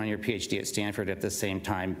working on your PhD at Stanford at the same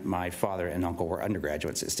time my father and uncle were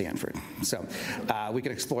undergraduates at Stanford. So we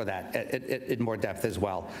could explore that in more depth as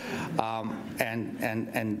well.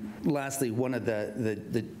 And lastly, one of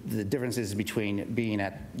the differences between being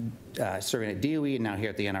serving at DOE and now here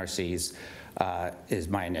at the NRCs is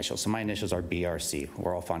my initials. So my initials are BRC.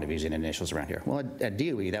 We're all fond of using initials around here. Well, at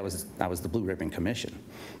DOE, I was the Blue Ribbon Commission.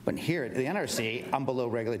 But here at the NRC, I'm below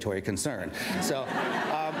regulatory concern. So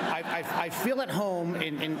I feel at home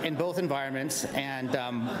in both environments, and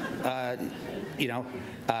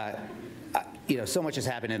so much has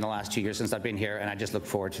happened in the last 2 years since I've been here, and I just look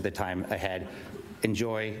forward to the time ahead.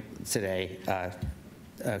 Enjoy today.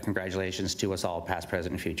 Congratulations to us all, past,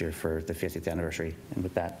 present, and future, for the 50th anniversary. And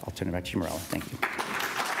with that, I'll turn it back to you, Morella. Thank you.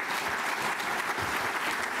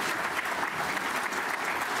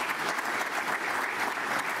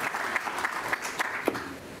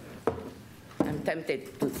 I'm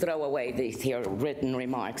tempted to throw away these here written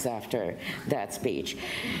remarks after that speech.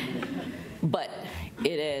 But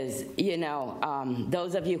it is,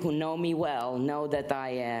 those of you who know me well know that I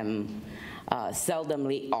am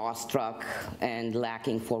seldomly awestruck and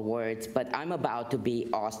lacking for words, but I'm about to be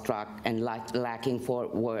awestruck and lacking for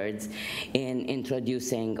words in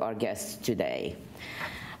introducing our guests today.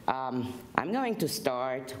 I'm going to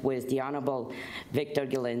start with the Honorable Victor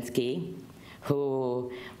Gilinsky,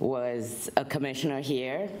 who was a commissioner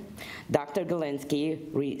here. Dr. Gilinsky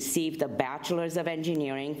received a Bachelor's of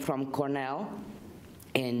Engineering from Cornell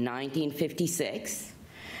in 1956.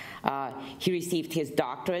 He received his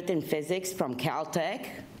doctorate in physics from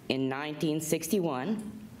Caltech in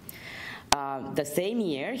 1961. The same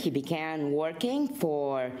year, he began working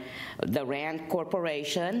for the Rand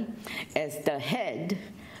Corporation as the head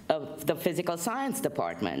of the physical science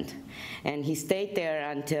department. And he stayed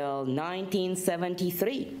there until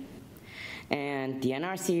 1973. And the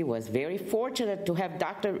NRC was very fortunate to have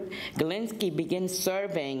Dr. Gilinsky begin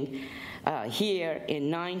serving here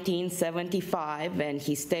in 1975, and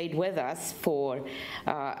he stayed with us for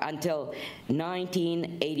until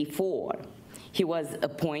 1984. He was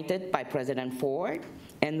appointed by President Ford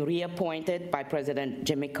and reappointed by President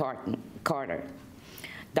Jimmy Carter.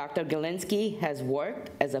 Dr. Gilinsky has worked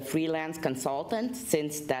as a freelance consultant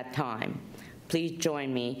since that time. Please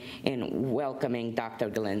join me in welcoming Dr.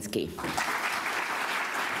 Gilinsky.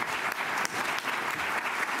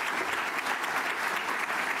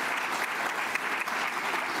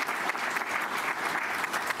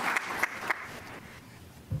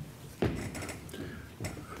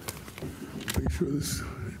 Make sure this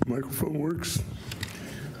microphone works.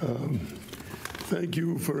 Thank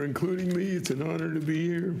you for including me. It's an honor to be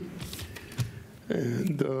here.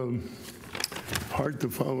 And hard to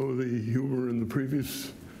follow the humor in the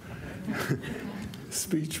previous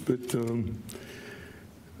speech, but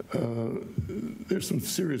there's some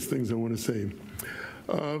serious things I want to say.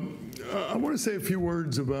 I want to say a few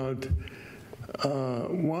words about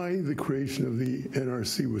why the creation of the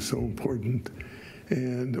NRC was so important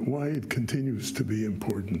and why it continues to be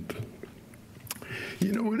important.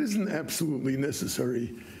 You know, it isn't absolutely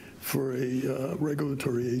necessary for a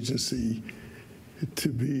regulatory agency to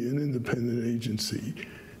be an independent agency.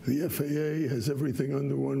 The FAA has everything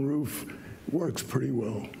under one roof, works pretty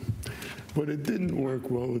well. But it didn't work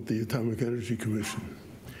well at the Atomic Energy Commission.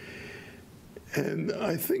 And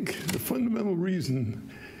I think the fundamental reason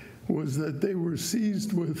was that they were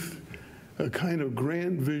seized with a kind of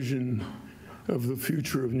grand vision of the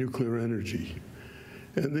future of nuclear energy.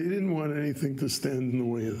 And they didn't want anything to stand in the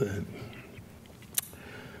way of that.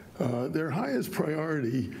 Their highest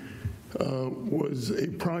priority was a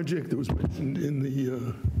project that was mentioned in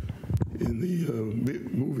the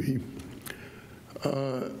movie.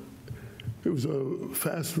 It was a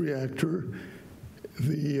fast reactor.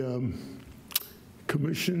 The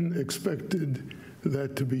Commission expected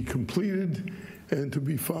that to be completed and to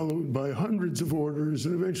be followed by hundreds of orders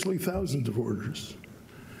and eventually thousands of orders.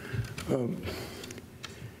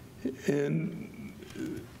 And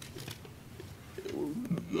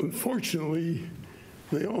unfortunately,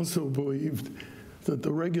 they also believed that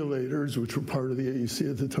the regulators, which were part of the AEC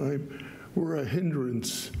at the time, were a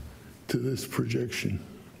hindrance to this projection.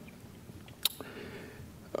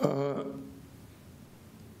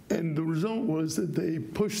 And the result was that they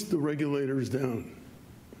pushed the regulators down.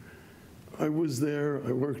 I was there.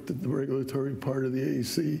 I worked at the regulatory part of the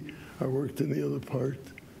AEC. I worked in the other part.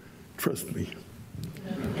 Trust me.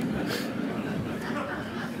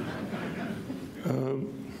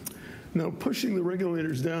 Now, pushing the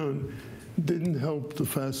regulators down didn't help the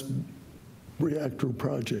fast reactor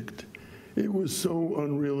project. It was so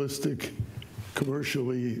unrealistic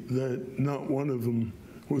commercially that not one of them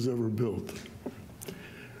was ever built.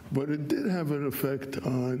 But it did have an effect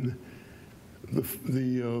on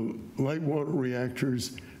the light water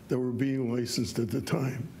reactors that were being licensed at the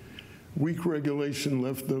time. Weak regulation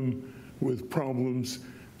left them with problems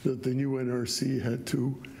that the new NRC had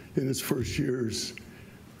to, in its first years,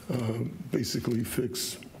 basically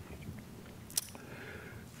fix.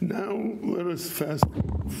 Now, let us fast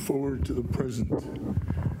forward to the present.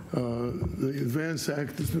 The Advance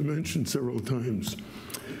Act has been mentioned several times.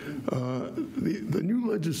 The new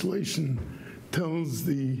legislation tells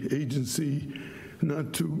the agency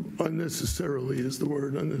not to unnecessarily, is the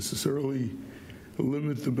word, unnecessarily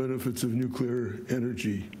limit the benefits of nuclear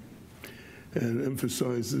energy and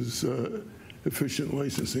emphasizes efficient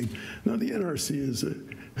licensing. Now, the NRC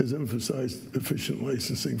has emphasized efficient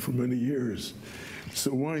licensing for many years.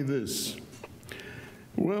 So why this?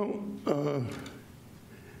 Well,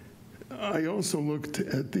 I also looked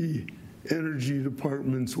at the Energy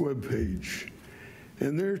Department's webpage,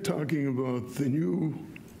 and they're talking about the new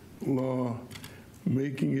law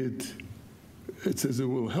making it says it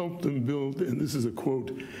will help them build, and this is a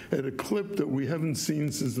quote, at a clip that we haven't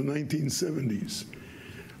seen since the 1970s,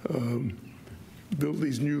 build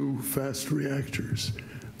these new fast reactors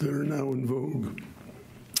that are now in vogue.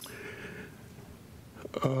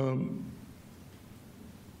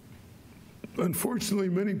 Unfortunately,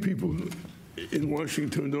 many people in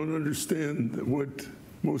Washington don't understand what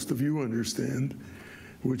most of you understand,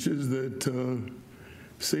 which is that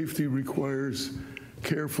safety requires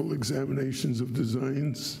careful examinations of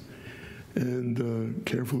designs and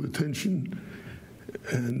careful attention,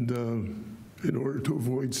 and in order to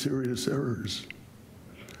avoid serious errors.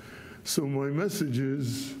 So my message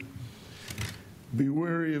is, be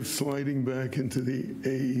wary of sliding back into the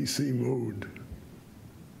AEC mode.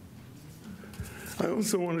 I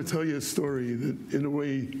also want to tell you a story that, in a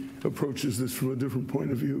way, approaches this from a different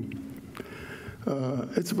point of view.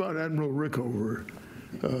 It's about Admiral Rickover,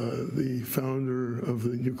 the founder of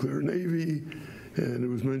the nuclear navy, and it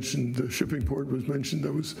was mentioned, the shipping port was mentioned.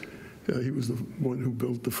 That was, he was the one who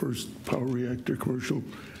built the first power reactor,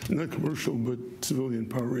 not commercial, but civilian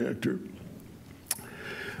power reactor.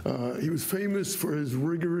 He was famous for his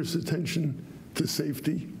rigorous attention to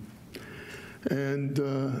safety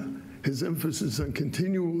and his emphasis on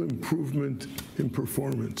continual improvement in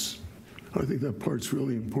performance. I think that part's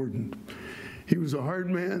really important. He was a hard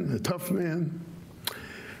man, a tough man.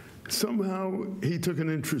 Somehow he took an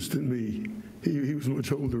interest in me. He was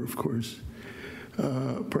much older, of course.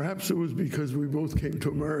 Perhaps it was because we both came to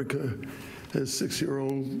America as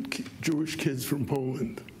 6-year-old Jewish kids from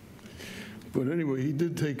Poland. But anyway, he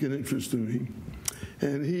did take an interest in me.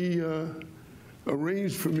 And he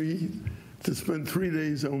arranged for me to spend 3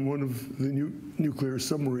 days on one of the nuclear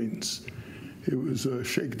submarines. It was a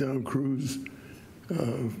shakedown cruise.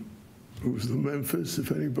 It was the Memphis,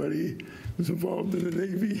 if anybody was involved in the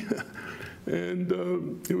Navy. And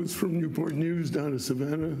it was from Newport News down to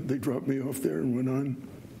Savannah. They dropped me off there and went on.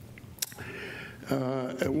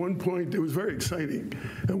 At one point, it was very exciting.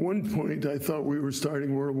 At one point, I thought we were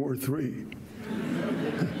starting World War III.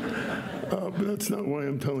 But that's not why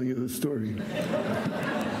I'm telling you the story.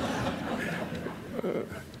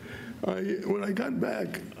 When I got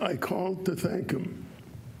back, I called to thank him.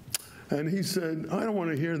 And he said, I don't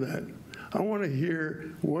want to hear that. I want to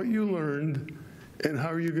hear what you learned and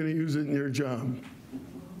how you're going to use it in your job.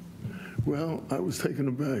 Well, I was taken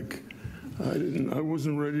aback. I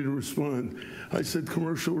wasn't ready to respond. I said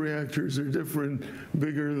commercial reactors are different,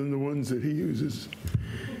 bigger than the ones that he uses.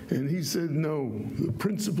 And he said, no, the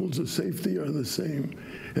principles of safety are the same,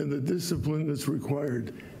 and the discipline that's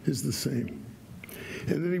required is the same.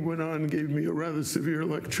 And then he went on and gave me a rather severe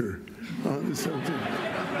lecture on the subject,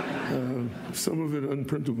 some of it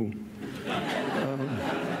unprintable.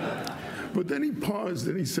 But then he paused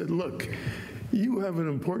and he said, look, you have an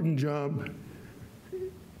important job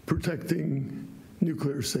protecting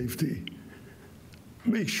nuclear safety.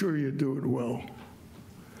 Make sure you do it well.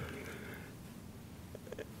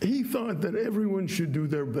 He thought that everyone should do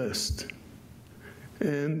their best.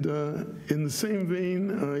 And in the same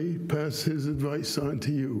vein, I pass his advice on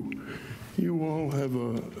to you. You all have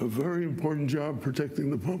a very important job protecting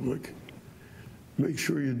the public. Make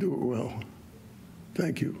sure you do it well.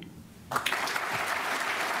 Thank you.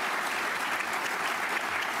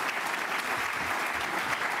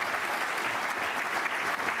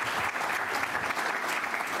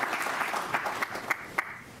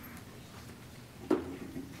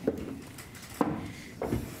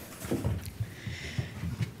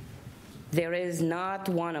 There is not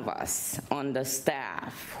one of us on the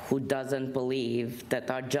staff who doesn't believe that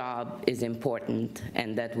our job is important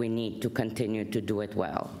and that we need to continue to do it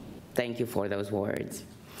well. Thank you for those words.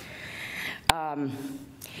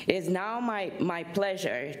 It is now my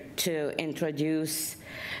pleasure to introduce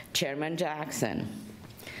Chairman Jackson.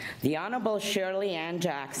 The Honorable Shirley Ann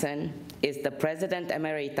Jackson is the President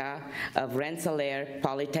Emerita of Rensselaer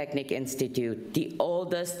Polytechnic Institute, the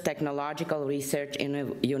oldest technological research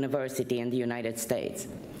university in the United States.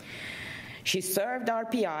 She served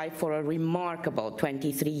RPI for a remarkable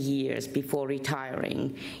 23 years before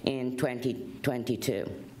retiring in 2022.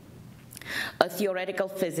 A theoretical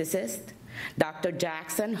physicist, Dr.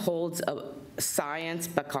 Jackson holds a science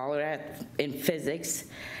baccalaureate in physics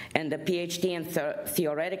and a PhD in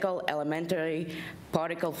theoretical elementary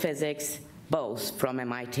particle physics, both from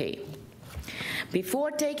MIT.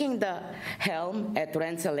 Before taking the helm at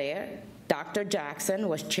Rensselaer, Dr. Jackson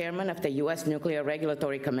was chairman of the U.S. Nuclear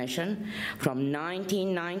Regulatory Commission from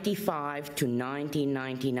 1995 to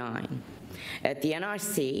 1999. At the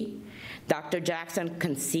NRC, Dr. Jackson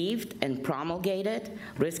conceived and promulgated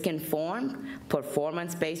risk-informed,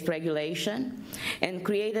 performance-based regulation and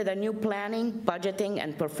created a new planning, budgeting,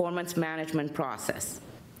 and performance management process.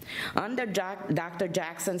 Under Dr.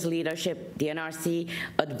 Jackson's leadership, the NRC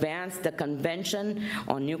advanced the Convention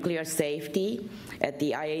on Nuclear Safety at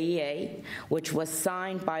the IAEA, which was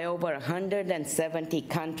signed by over 170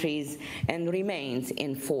 countries and remains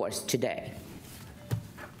in force today.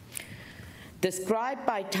 Described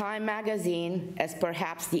by Time magazine as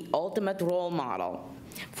perhaps the ultimate role model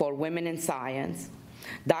for women in science,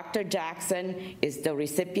 Dr. Jackson is the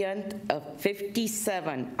recipient of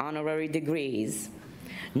 57 honorary degrees,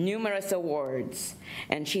 numerous awards,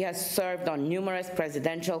 and she has served on numerous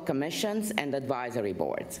presidential commissions and advisory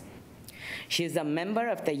boards. She is a member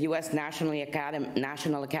of the U.S. National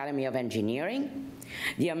Academy of Engineering,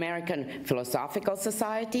 the American Philosophical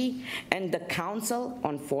Society, and the Council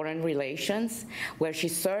on Foreign Relations, where she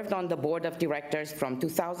served on the board of directors from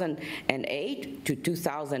 2008 to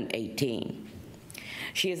 2018.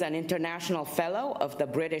 She is an international fellow of the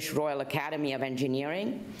British Royal Academy of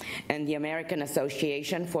Engineering and the American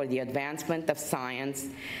Association for the Advancement of Science,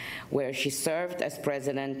 where she served as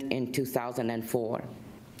president in 2004.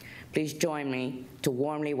 Please join me to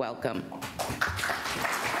warmly welcome.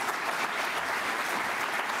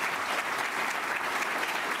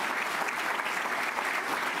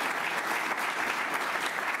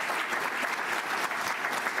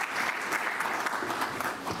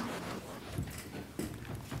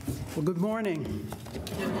 Well, good morning.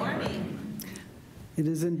 Good morning. It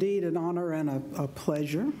is indeed an honor and a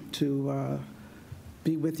pleasure to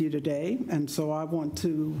be with you today. And so I want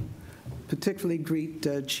to particularly greet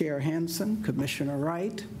Chair Hanson, Commissioner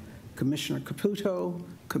Wright, Commissioner Caputo,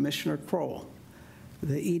 Commissioner Crowell,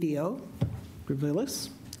 the EDO, Grivelis,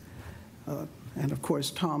 and of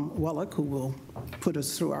course Tom Wellock, who will put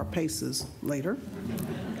us through our paces later,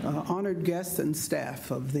 honored guests and staff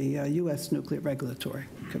of the U.S. Nuclear Regulatory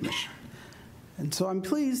Commission. And so I'm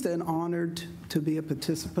pleased and honored to be a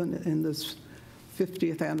participant in this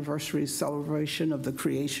 50th anniversary celebration of the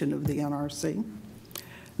creation of the NRC.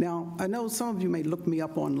 Now, I know some of you may look me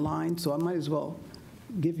up online, so I might as well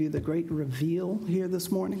give you the great reveal here this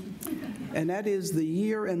morning. And that is the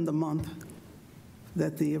year and the month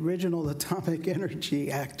that the original Atomic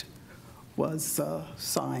Energy Act was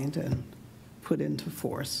signed and put into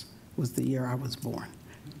force was the year I was born,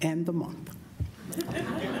 and the month.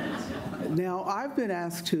 Now, I've been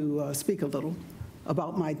asked to speak a little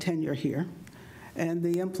about my tenure here and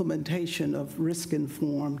the implementation of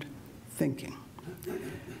risk-informed thinking.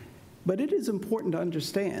 But it is important to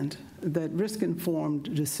understand that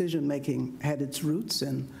risk-informed decision-making had its roots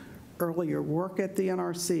in earlier work at the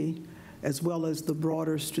NRC, as well as the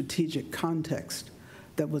broader strategic context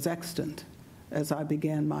that was extant as I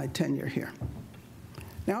began my tenure here.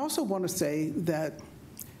 Now, I also want to say that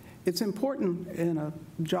it's important in a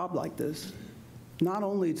job like this not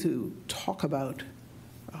only to talk about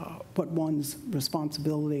what one's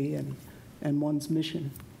responsibility and one's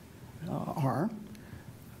mission are,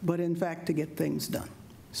 but in fact to get things done.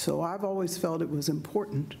 So I've always felt it was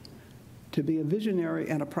important to be a visionary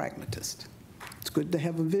and a pragmatist. It's good to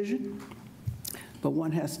have a vision, but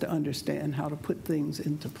one has to understand how to put things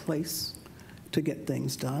into place to get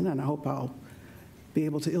things done, and I hope I'll be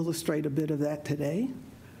able to illustrate a bit of that today.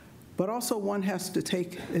 But also one has to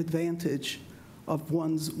take advantage of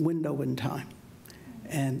one's window in time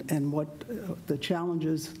and what the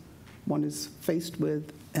challenges one is faced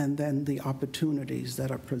with, and then the opportunities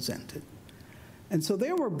that are presented. And so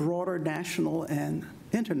there were broader national and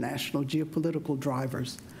international geopolitical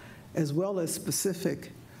drivers, as well as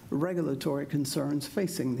specific regulatory concerns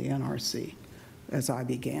facing the NRC as I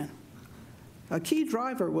began. A key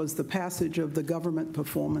driver was the passage of the Government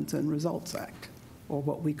Performance and Results Act, or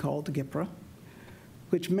what we called GPRA,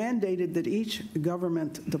 which mandated that each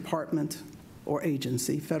government department or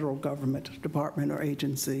agency, federal government department or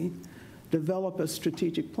agency, develop a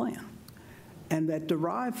strategic plan, and that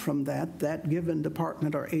derived from that, that given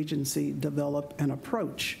department or agency develop an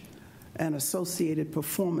approach and associated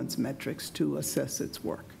performance metrics to assess its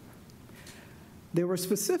work. There were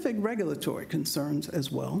specific regulatory concerns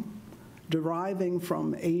as well, deriving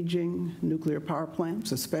from aging nuclear power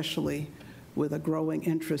plants, especially with a growing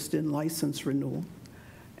interest in license renewal,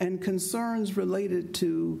 and concerns related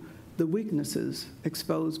to the weaknesses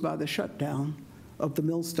exposed by the shutdown of the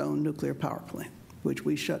Millstone nuclear power plant, which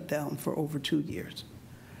we shut down for over 2 years.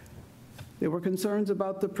 There were concerns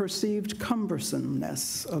about the perceived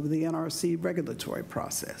cumbersomeness of the NRC regulatory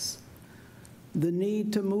process, the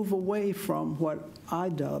need to move away from what I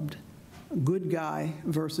dubbed good guy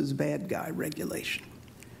versus bad guy regulation,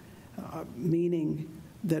 meaning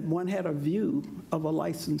that one had a view of a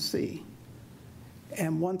licensee,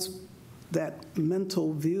 and once that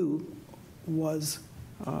mental view was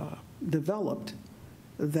developed,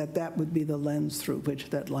 that would be the lens through which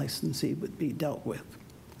that licensee would be dealt with.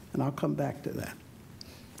 And I'll come back to that.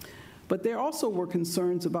 But there also were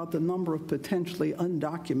concerns about the number of potentially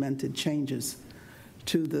undocumented changes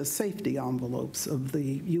to the safety envelopes of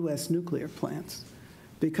the U.S. nuclear plants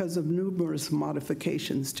because of numerous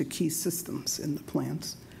modifications to key systems in the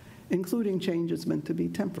plants, including changes meant to be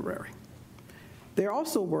temporary. There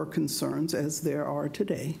also were concerns, as there are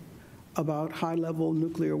today, about high-level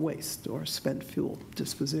nuclear waste or spent fuel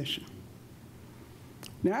disposition.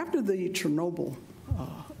 Now, after the Chernobyl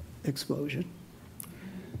explosion,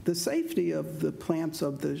 the safety of the plants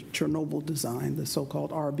of the Chernobyl design, the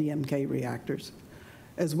so-called RBMK reactors,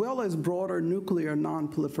 as well as broader nuclear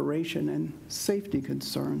nonproliferation and safety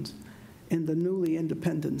concerns in the newly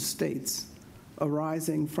independent states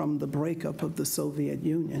arising from the breakup of the Soviet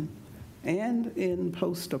Union and in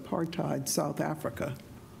post-apartheid South Africa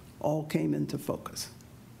all came into focus.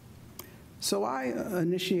 So I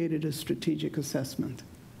initiated a strategic assessment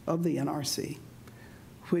of the NRC,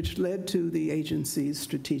 which led to the agency's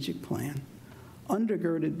strategic plan,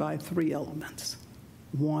 undergirded by 3 elements.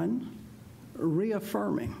 1,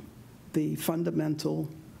 reaffirming the fundamental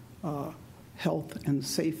health and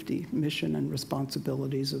safety mission and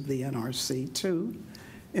responsibilities of the NRC. 2,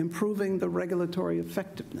 improving the regulatory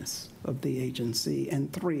effectiveness of the agency.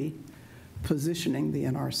 And 3, positioning the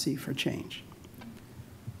NRC for change.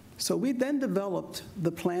 So we then developed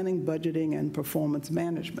the planning, budgeting, and performance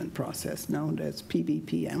management process known as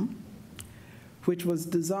PBPM, which was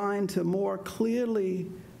designed to more clearly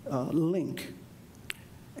link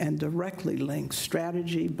and directly link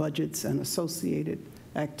strategy, budgets, and associated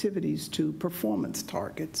activities to performance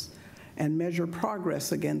targets and measure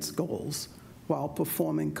progress against goals while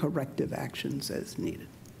performing corrective actions as needed.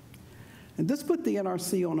 And this put the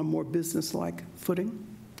NRC on a more business-like footing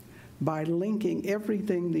by linking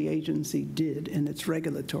everything the agency did in its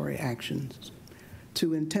regulatory actions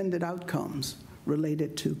to intended outcomes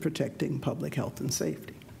related to protecting public health and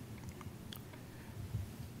safety.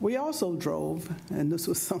 We also drove, and this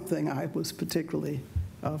was something I was particularly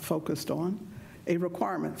focused on, a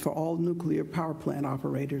requirement for all nuclear power plant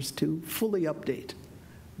operators to fully update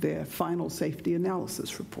their final safety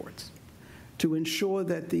analysis reports to ensure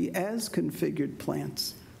that the as-configured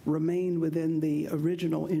plants remain within the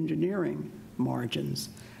original engineering margins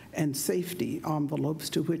and safety envelopes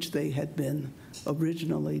to which they had been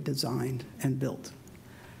originally designed and built,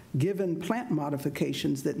 given plant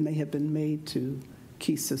modifications that may have been made to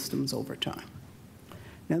key systems over time.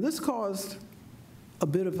 Now, this caused a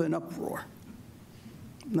bit of an uproar.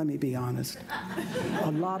 Let me be honest.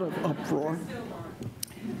 A lot of uproar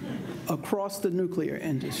across the nuclear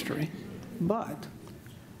industry, but,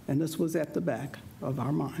 and this was at the back of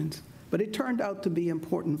our minds, but it turned out to be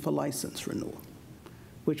important for license renewal,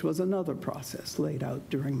 which was another process laid out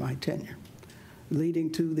during my tenure,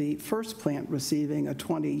 leading to the first plant receiving a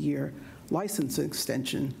 20-year license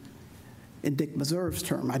extension in Dick Meserve's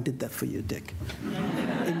term. I did that for you, Dick,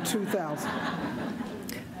 in 2000.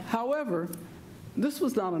 However, this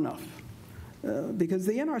was not enough because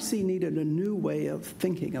the NRC needed a new way of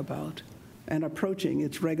thinking about and approaching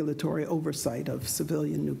its regulatory oversight of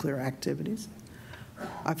civilian nuclear activities.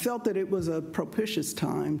 I felt that it was a propitious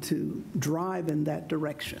time to drive in that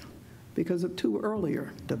direction because of two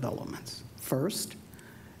earlier developments. First,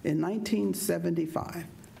 in 1975,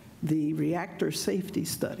 the reactor safety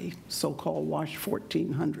study, so-called WASH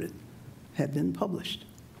 1400, had been published,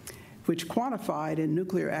 which quantified in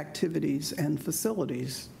nuclear activities and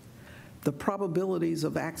facilities the probabilities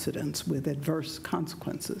of accidents with adverse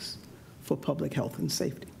consequences for public health and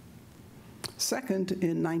safety. Second,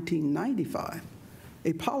 in 1995,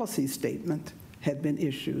 a policy statement had been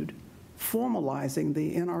issued formalizing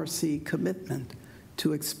the NRC commitment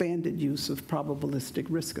to expanded use of probabilistic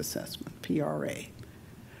risk assessment, PRA,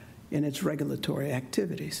 in its regulatory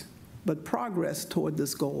activities. But progress toward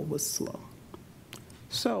this goal was slow.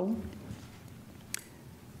 So,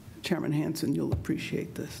 Chairman Hanson, you'll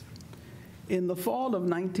appreciate this. In the fall of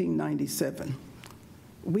 1997,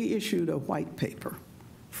 we issued a white paper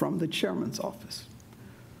from the chairman's office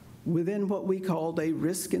within what we called a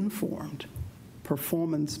risk-informed,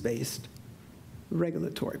 performance-based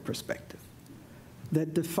regulatory perspective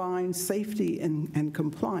that defines safety and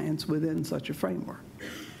compliance within such a framework.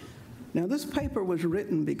 Now, this paper was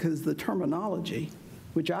written because the terminology,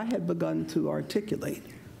 which I had begun to articulate,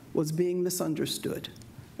 was being misunderstood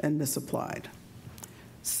and misapplied.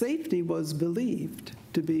 Safety was believed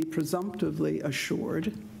to be presumptively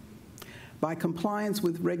assured by compliance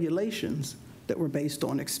with regulations that were based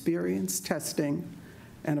on experience, testing,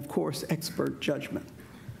 and of course, expert judgment,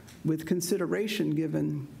 with consideration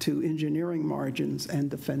given to engineering margins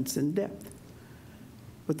and defense in depth.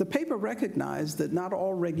 But the paper recognized that not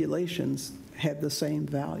all regulations had the same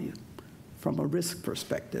value from a risk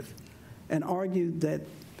perspective, and argued that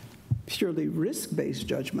purely risk-based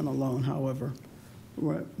judgment alone, however,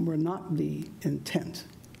 were not the intent,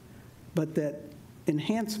 but that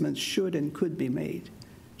enhancements should and could be made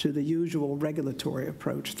to the usual regulatory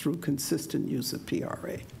approach through consistent use of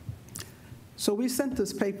PRA. So we sent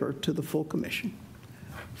this paper to the full commission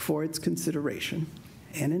for its consideration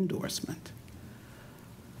and endorsement.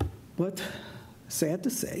 But sad to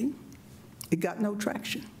say, it got no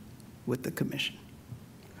traction with the commission.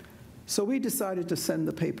 So we decided to send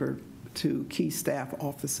the paper to key staff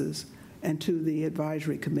offices and to the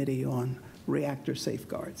Advisory Committee on Reactor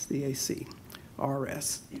Safeguards, the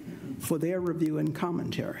ACRS, for their review and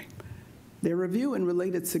commentary. Their review and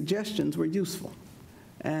related suggestions were useful,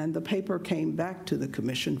 and the paper came back to the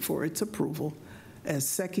commission for its approval as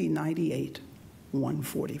SECI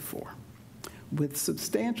 98-144, with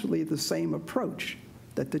substantially the same approach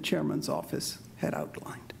that the chairman's office had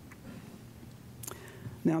outlined.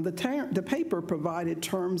 Now, the paper provided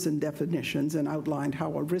terms and definitions and outlined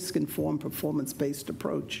how a risk-informed, performance-based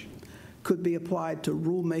approach could be applied to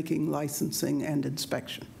rulemaking, licensing, and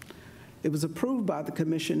inspection. It was approved by the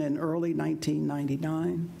Commission in early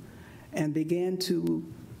 1999 and began to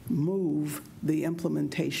move the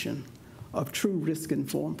implementation of true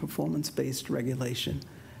risk-informed, performance-based regulation,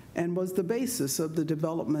 and was the basis of the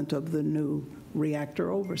development of the new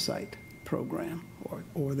Reactor Oversight Program,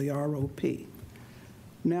 or the ROP.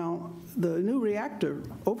 Now, the new Reactor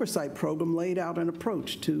Oversight Program laid out an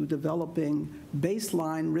approach to developing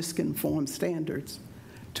baseline risk-informed standards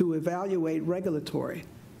to evaluate regulatory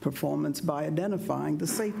performance by identifying the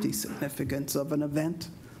safety significance of an event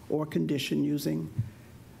or condition using,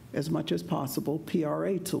 as much as possible,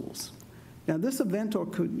 PRA tools. Now, this event or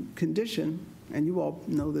condition, and you all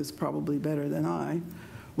know this probably better than I,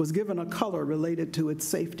 was given a color related to its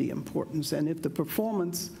safety importance, and if the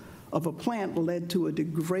performance of a plant led to a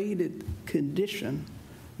degraded condition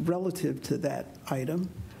relative to that item,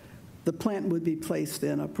 the plant would be placed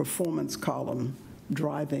in a performance column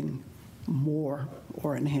driving more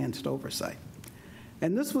or enhanced oversight.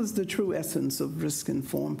 And this was the true essence of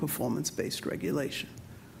risk-informed performance-based regulation.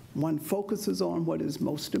 One focuses on what is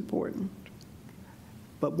most important,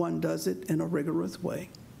 but one does it in a rigorous way.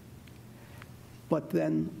 But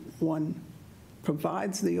then one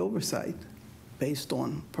provides the oversight based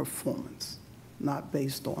on performance, not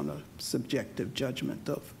based on a subjective judgment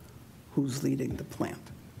of who's leading the plant.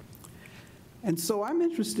 And so I'm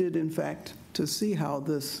interested, in fact, to see how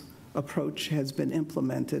this approach has been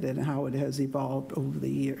implemented and how it has evolved over the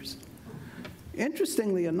years.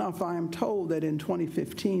 Interestingly enough, I am told that in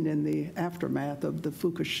 2015, in the aftermath of the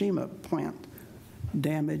Fukushima plant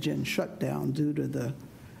damage and shutdown due to the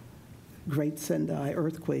Great Sendai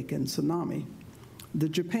earthquake and tsunami, the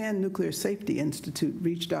Japan Nuclear Safety Institute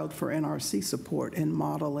reached out for NRC support in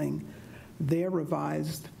modeling their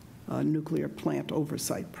revised nuclear plant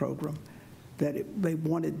oversight program that they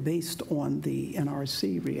wanted based on the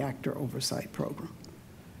NRC reactor oversight program.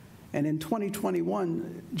 And in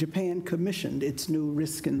 2021, Japan commissioned its new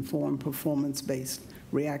risk-informed performance-based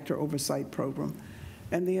reactor oversight program.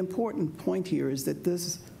 And the important point here is that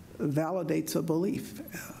this validates a belief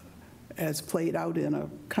as played out in a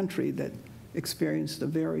country that experienced a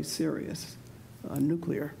very serious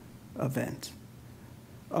nuclear event,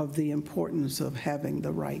 of the importance of having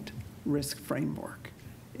the right risk framework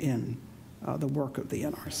in the work of the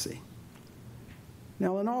NRC.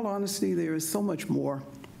 Now, in all honesty, there is so much more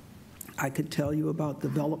I could tell you about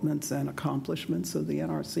developments and accomplishments of the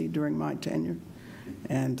NRC during my tenure.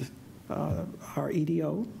 And our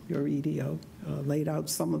EDO, your EDO, laid out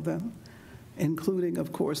some of them, including,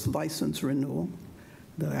 of course, license renewal,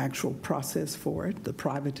 the actual process for it, the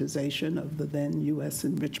privatization of the then U.S.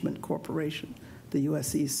 Enrichment Corporation, the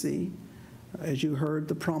USEC. As you heard,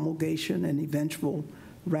 the promulgation and eventual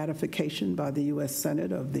ratification by the U.S.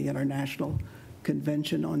 Senate of the International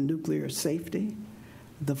Convention on Nuclear Safety,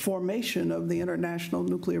 the formation of the International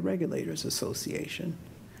Nuclear Regulators Association,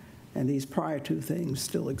 and these prior two things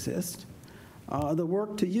still exist, the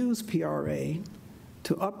work to use PRA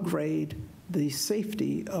to upgrade the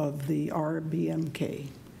safety of the RBMK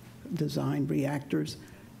designed reactors.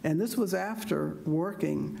 And this was after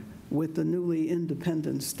working with the newly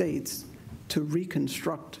independent states to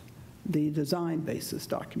reconstruct the design basis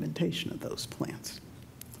documentation of those plants.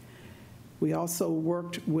 We also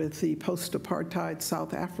worked with the post-apartheid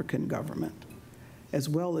South African government, as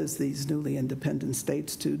well as these newly independent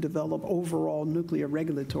states, to develop overall nuclear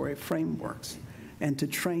regulatory frameworks and to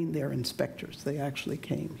train their inspectors. They actually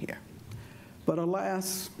came here. But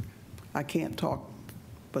alas, I can't talk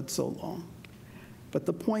but so long. But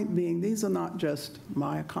the point being, these are not just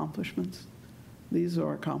my accomplishments. These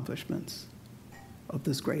are accomplishments of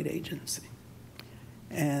this great agency.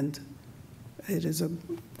 And it is a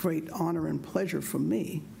great honor and pleasure for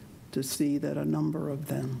me to see that a number of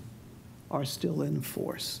them are still in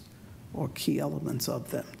force, or key elements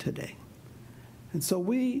of them today. And so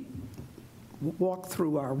we walk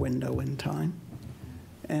through our window in time,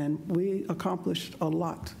 and we accomplished a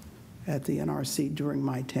lot at the NRC during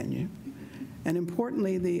my tenure. And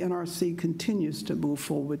importantly, the NRC continues to move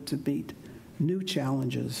forward to meet new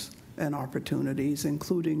challenges and opportunities,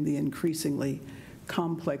 including the increasingly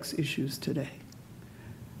complex issues today.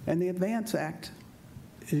 And the ADVANCE Act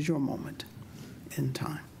is your moment in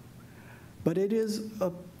time. But it is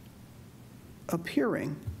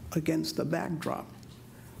appearing against a backdrop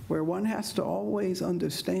where one has to always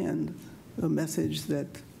understand the message that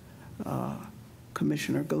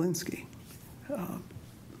Commissioner Gilinsky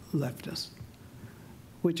left us,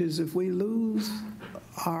 which is if we lose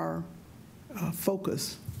our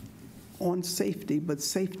focus on safety, but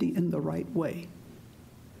safety in the right way,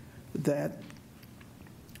 that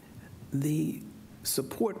the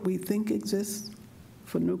support we think exists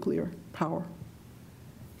for nuclear power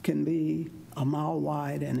can be a mile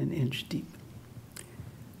wide and an inch deep.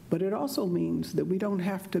 But it also means that we don't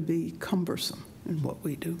have to be cumbersome in what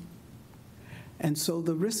we do. And so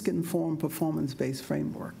the risk-informed performance-based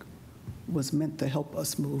framework was meant to help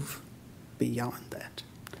us move beyond that.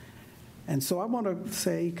 And so I want to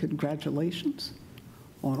say congratulations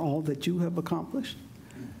on all that you have accomplished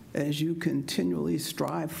as you continually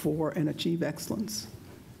strive for and achieve excellence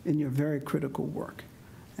in your very critical work.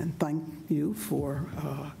 And thank you for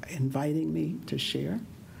inviting me to share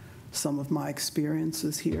some of my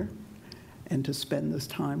experiences here and to spend this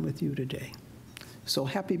time with you today. So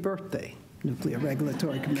happy birthday, Nuclear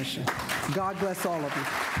Regulatory Commission. God bless all of you.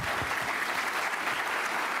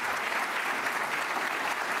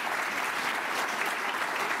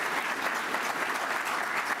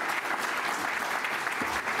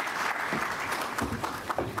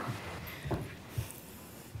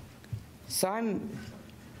 So I'm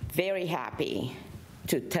very happy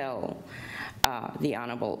to tell the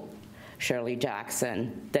Honorable Shirley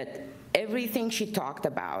Jackson that everything she talked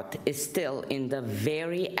about is still in the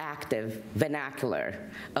very active vernacular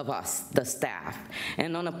of us, the staff.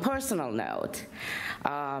 And on a personal note,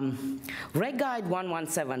 Reg Guide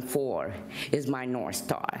 1174 is my North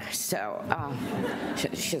Star. So,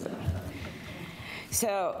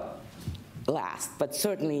 last but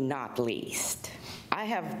certainly not least, I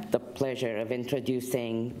have the pleasure of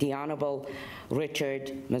introducing the Honorable Richard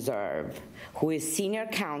Meserve, who is Senior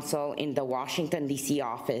Counsel in the Washington, D.C.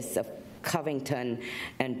 office of Covington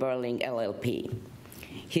and Burling LLP.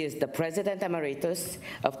 He is the President Emeritus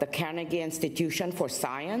of the Carnegie Institution for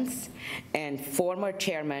Science and former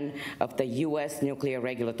Chairman of the U.S. Nuclear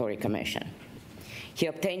Regulatory Commission. He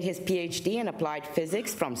obtained his PhD in applied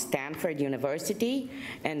physics from Stanford University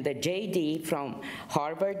and the JD from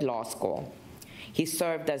Harvard Law School. He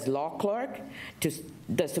served as law clerk to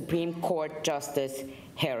the Supreme Court Justice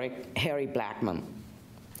Harry Blackmun.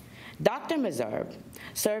 Dr. Meserve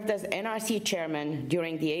served as NRC chairman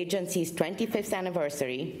during the agency's 25th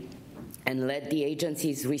anniversary and led the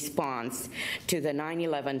agency's response to the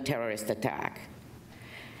 9/11 terrorist attack.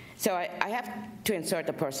 So I have to insert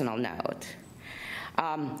a personal note.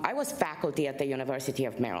 I was faculty at the University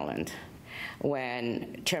of Maryland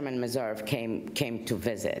when Chairman Meserve came to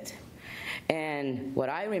visit. And what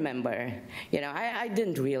I remember, I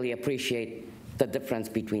didn't really appreciate the difference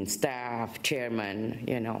between staff, chairman,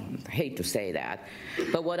 I hate to say that.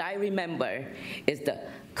 But what I remember is the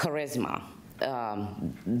charisma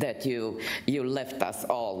that you left us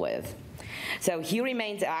all with. So he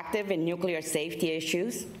remains active in nuclear safety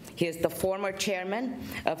issues. He is the former chairman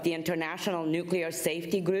of the International Nuclear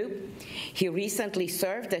Safety Group. He recently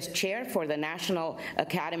served as chair for the National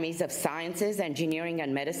Academies of Sciences, Engineering,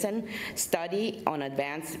 and Medicine study on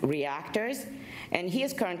advanced reactors. And he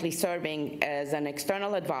is currently serving as an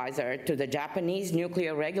external advisor to the Japanese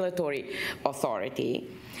Nuclear Regulatory Authority,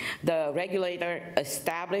 the regulator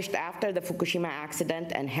established after the Fukushima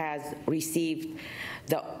accident and has received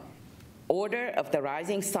the Order of the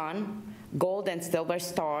Rising Sun, gold and silver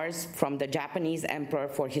stars from the Japanese emperor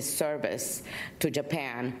for his service to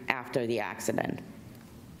Japan after the accident.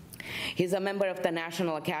 He's a member of the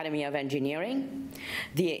National Academy of Engineering,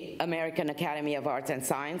 the American Academy of Arts and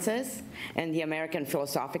Sciences, and the American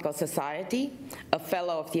Philosophical Society, a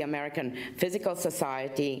fellow of the American Physical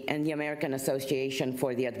Society and the American Association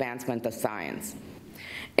for the Advancement of Science,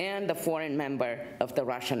 and a foreign member of the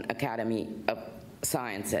Russian Academy of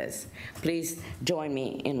Sciences. Please join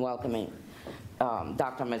me in welcoming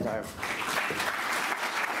Dr. Meserve.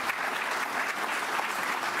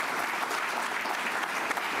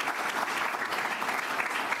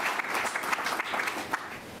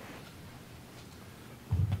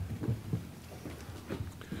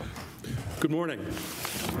 Good morning.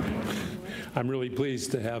 I'm really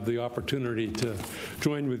pleased to have the opportunity to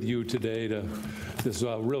join with you today to this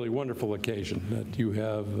really wonderful occasion that you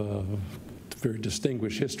have very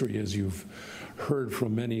distinguished history, as you've heard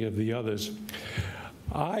from many of the others.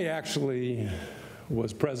 I actually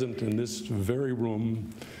was present in this very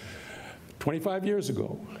room 25 years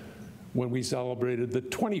ago when we celebrated the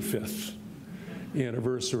 25th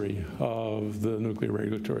anniversary of the Nuclear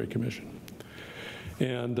Regulatory Commission.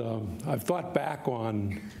 And I've thought back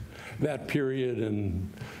on that period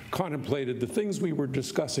and contemplated the things we were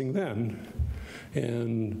discussing then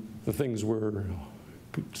and the things we're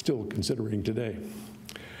still considering today.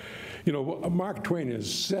 Mark Twain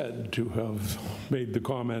is said to have made the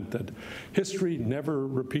comment that history never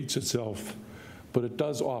repeats itself, but it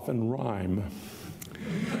does often rhyme.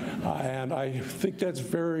 And I think that's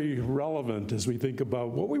very relevant as we think about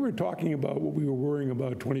what we were talking about, what we were worrying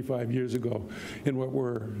about 25 years ago, and what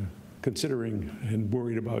we're considering and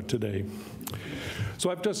worried about today. So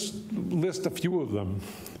I've just listed a few of them.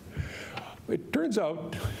 It turns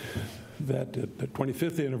out that at the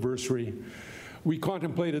 25th anniversary, we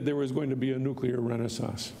contemplated there was going to be a nuclear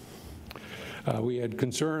renaissance. We had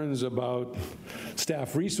concerns about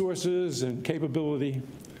staff resources and capability,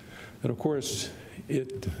 and of course,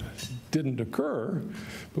 it didn't occur,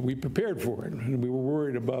 but we prepared for it, and we were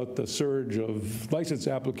worried about the surge of license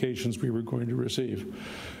applications we were going to receive.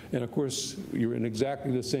 And of course, you're in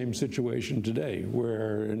exactly the same situation today,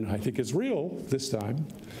 where, and I think it's real this time,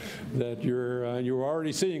 that you're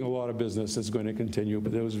already seeing a lot of business that's going to continue,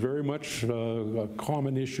 but that was very much a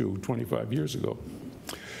common issue 25 years ago.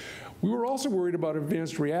 We were also worried about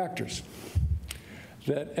advanced reactors.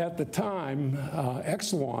 That at the time,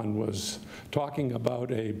 Exelon was talking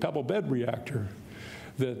about a pebble bed reactor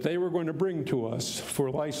that they were going to bring to us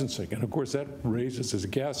for licensing. And of course, that raises, as a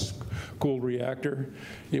gas-cooled reactor,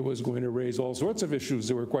 it was going to raise all sorts of issues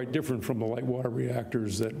that were quite different from the light water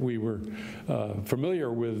reactors that we were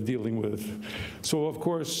familiar with dealing with. So of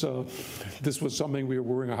course, this was something we were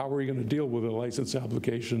worrying, how are we going to deal with a license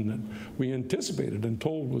application that we anticipated and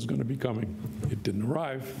told was going to be coming. It didn't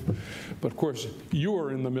arrive. But of course, you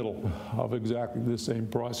are in the middle of exactly the same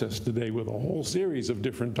process today with a whole series of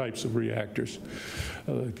different types of reactors.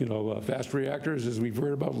 Fast reactors, as we've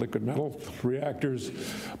heard about, liquid metal reactors,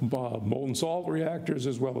 molten salt reactors,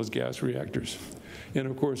 as well as gas reactors. And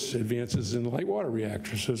of course, advances in light water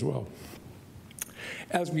reactors as well.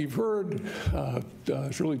 As we've heard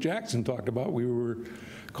Shirley Jackson talked about, we were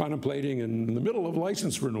contemplating in the middle of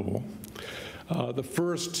license renewal.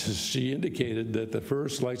 She indicated that the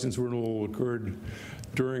first license renewal occurred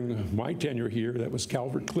during my tenure here. That was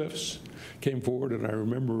Calvert Cliffs. Came forward, and I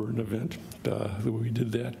remember an event that we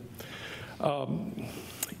did that.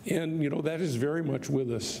 And that is very much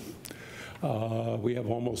with us. We have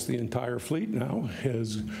almost the entire fleet now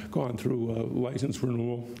has gone through a license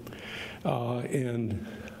renewal. And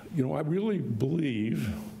I really believe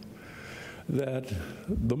that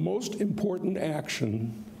the most important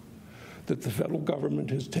action that the federal government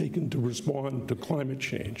has taken to respond to climate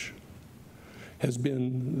change has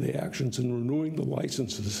been the actions in renewing the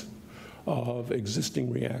licenses of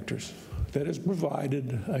existing reactors. That has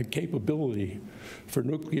provided a capability for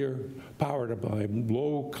nuclear power to buy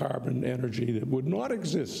low carbon energy that would not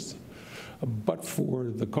exist but for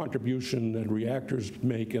the contribution that reactors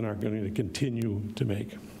make and are going to continue to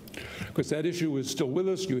make. Because that issue is still with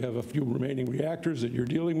us. You have a few remaining reactors that you're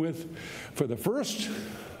dealing with. For the first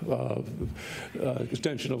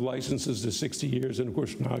extension of licenses to 60 years, and of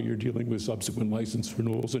course now you're dealing with subsequent license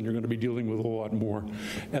renewals, and you're going to be dealing with a lot more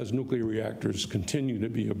as nuclear reactors continue to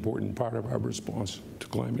be an important part of our response to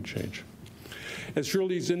climate change. As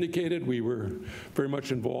Shirley's indicated, we were very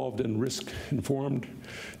much involved in risk-informed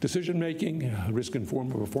decision-making,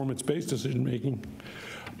 risk-informed performance-based decision-making.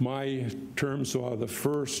 My term saw the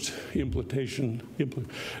first implementation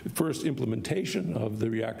of the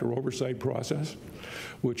reactor oversight process,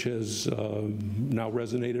 which has now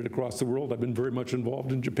resonated across the world. I've been very much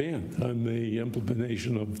involved in Japan on the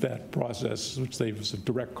implementation of that process, which they have a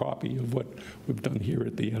direct copy of what we've done here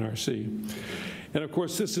at the NRC. And of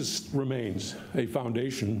course, this remains a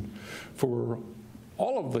foundation for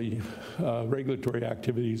all of the regulatory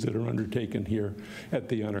activities that are undertaken here at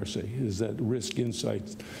the NRC, is that risk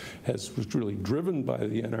insight was really driven by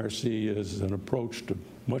the NRC as an approach to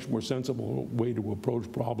much more sensible way to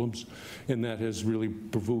approach problems, and that has really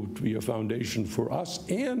proved to be a foundation for us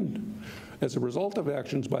and as a result of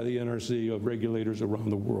actions by the NRC of regulators around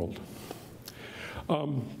the world.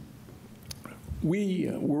 We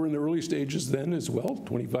were in the early stages then as well,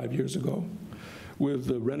 25 years ago, with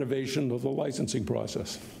the renovation of the licensing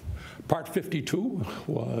process. Part 52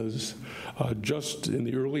 was just in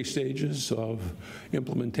the early stages of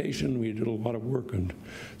implementation. We did a lot of work on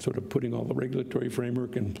sort of putting all the regulatory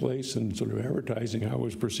framework in place and sort of advertising how it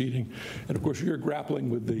was proceeding. And of course, you're grappling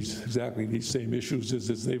with exactly these same issues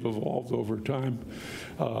as they've evolved over time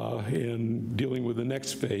and dealing with the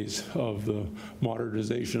next phase of the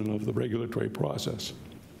modernization of the regulatory process.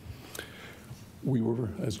 We were,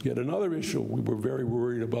 as yet another issue, we were very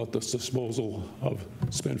worried about the disposal of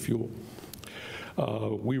spent fuel.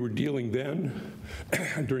 We were dealing then,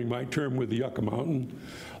 during my term with the Yucca Mountain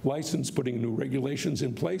license, putting new regulations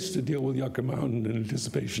in place to deal with Yucca Mountain in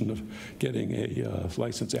anticipation of getting a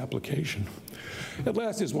license application. At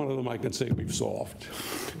last is one of them I can say we've solved.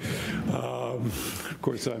 Of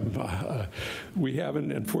course, we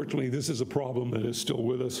haven't, unfortunately, this is a problem that is still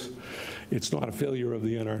with us. It's not a failure of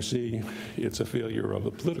the NRC, it's a failure of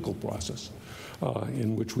the political process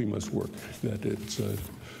in which we must work. That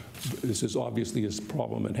this is obviously a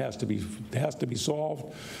problem and has to be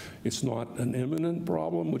solved. It's not an imminent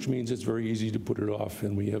problem, which means it's very easy to put it off,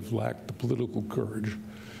 and we have lacked the political courage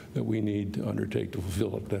that we need to undertake to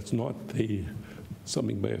fulfill it. That's not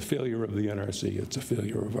something by a failure of the NRC, it's a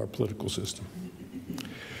failure of our political system.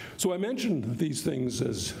 So I mentioned these things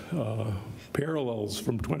as parallels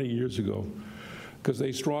from 20 years ago because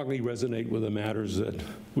they strongly resonate with the matters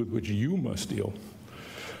with which you must deal.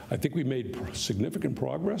 I think we made significant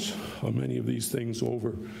progress on many of these things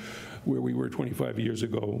over where we were 25 years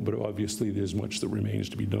ago, but obviously there's much that remains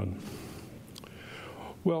to be done.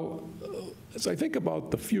 Well, as I think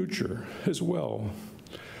about the future as well,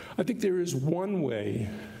 I think there is one way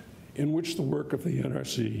in which the work of the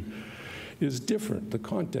NRC is different, the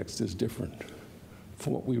context is different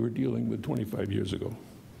from what we were dealing with 25 years ago.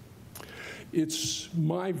 It's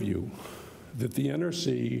my view that the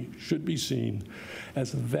NRC should be seen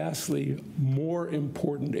as a vastly more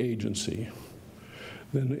important agency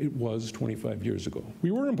than it was 25 years ago.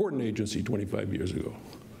 We were an important agency 25 years ago,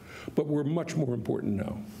 but we're much more important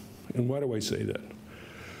now. And why do I say that?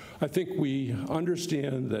 I think we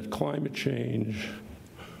understand that climate change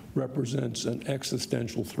represents an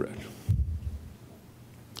existential threat.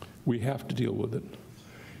 We have to deal with it.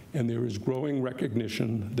 And there is growing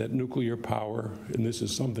recognition that nuclear power, and this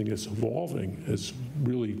is something that's evolving as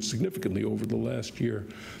really significantly over the last year,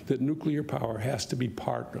 that nuclear power has to be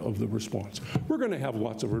part of the response. We're going to have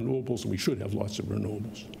lots of renewables, and we should have lots of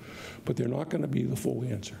renewables, but they're not going to be the full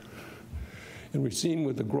answer. And we've seen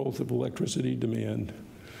with the growth of electricity demand,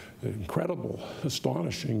 incredible,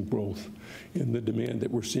 astonishing growth in the demand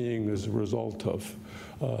that we're seeing as a result of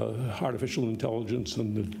artificial intelligence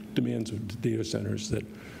and the demands of the data centers, that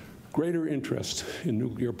greater interest in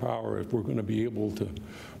nuclear power if we're going to be able to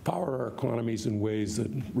power our economies in ways that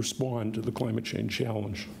respond to the climate change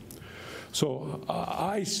challenge. So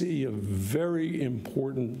I see a very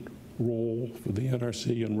important role for the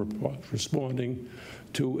NRC in responding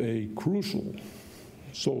to a crucial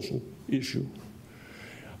social issue.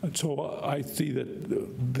 And so I see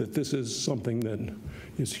that this is something that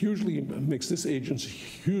is makes this agency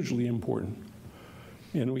hugely important.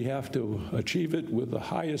 And we have to achieve it with the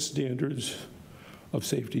highest standards of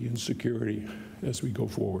safety and security as we go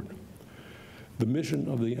forward. The mission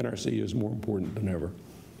of the NRC is more important than ever.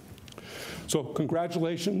 So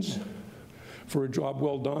congratulations for a job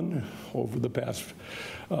well done over the past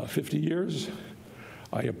 50 years.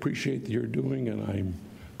 I appreciate that you're doing, and I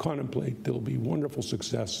contemplate there'll be wonderful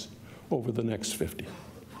success over the next 50.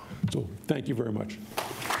 So thank you very much.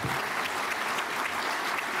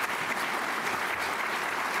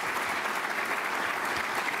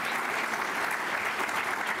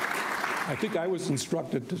 I think I was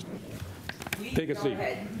instructed to take a seat. Go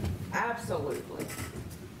ahead. Absolutely.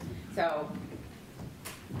 So,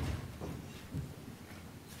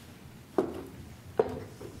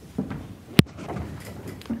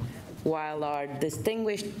 while our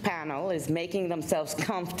distinguished panel is making themselves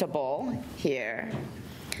comfortable here,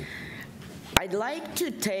 I'd like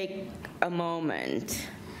to take a moment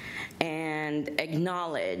and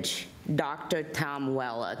acknowledge Dr. Tom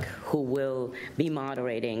Wellock, who will be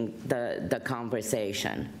moderating the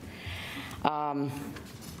conversation.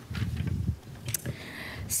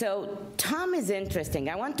 So Tom is interesting.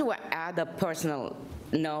 I want to add a personal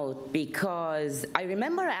note because I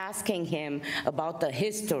remember asking him about the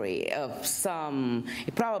history of some,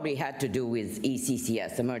 it probably had to do with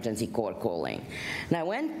ECCS, emergency core cooling. And I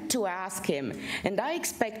went to ask him, and I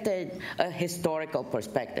expected a historical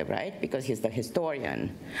perspective, right? Because he's the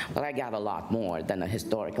historian. Well, I got a lot more than a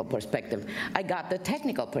historical perspective. I got the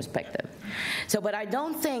technical perspective. So, but I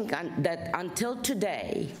don't think that until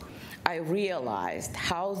today, I realized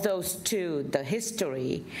how those two, the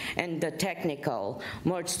history and the technical,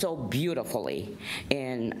 merged so beautifully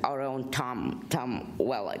in our own Tom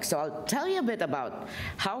Wellock. So I'll tell you a bit about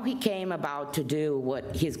how he came about to do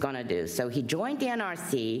what he's going to do. So he joined the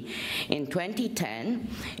NRC in 2010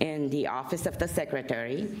 in the Office of the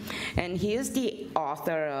Secretary, and he is the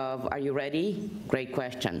author of, are you ready? Great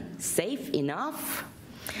question. Safe Enough?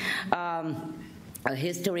 A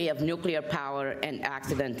History of Nuclear Power and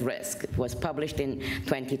Accident Risk. It was published in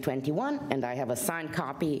 2021, and I have a signed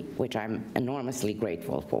copy, which I'm enormously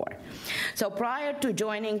grateful for. So prior to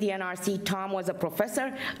joining the NRC, Tom was a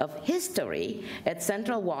professor of history at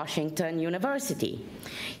Central Washington University.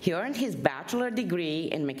 He earned his bachelor degree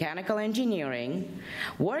in mechanical engineering,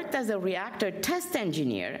 worked as a reactor test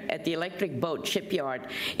engineer at the Electric Boat Shipyard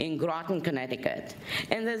in Groton, Connecticut,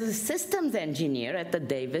 and as a systems engineer at the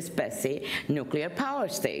Davis-Besse Nuclear Power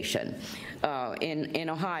Station in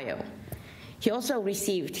Ohio. He also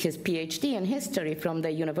received his PhD in history from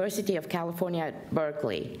the University of California at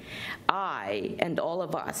Berkeley. I and all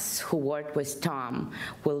of us who worked with Tom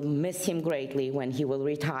will miss him greatly when he will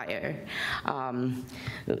retire.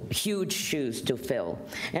 Huge shoes to fill.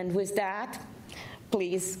 And with that,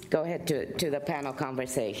 please go ahead to the panel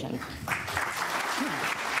conversation.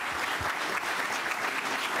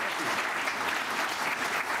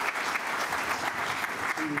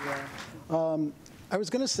 I was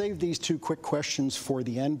going to save these two quick questions for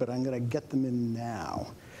the end, but I'm going to get them in now.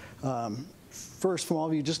 First, from all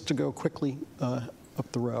of you, just to go quickly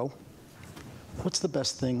up the row, what's the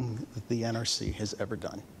best thing that the NRC has ever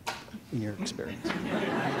done in your experience?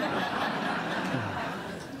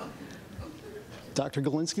 Dr.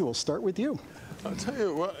 Gilinsky, we'll start with you. I'll tell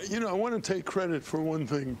you what, I want to take credit for one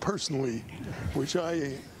thing personally, which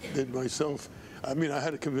I did myself. I mean, I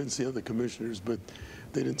had to convince the other commissioners, but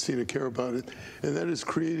they didn't seem to care about it, and that is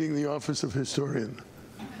creating the Office of Historian.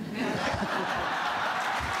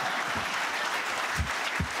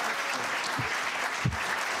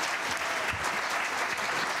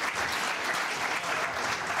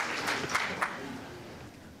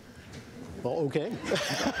 Well, okay.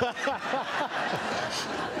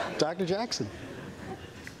 Dr. Jackson.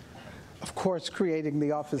 Of course, creating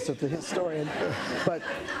the Office of the Historian, but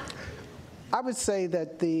I would say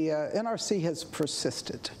that the NRC has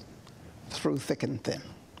persisted through thick and thin.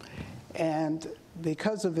 And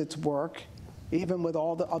because of its work, even with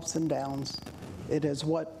all the ups and downs, it is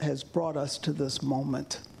what has brought us to this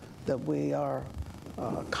moment that we are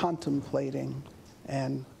contemplating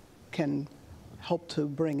and can help to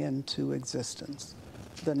bring into existence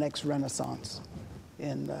the next renaissance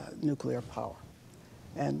in nuclear power.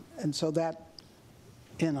 And so that,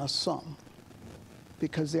 in a sum,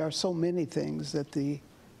 because there are so many things that the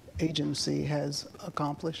agency has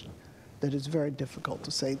accomplished that it's very difficult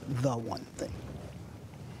to say the one thing.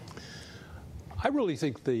 I really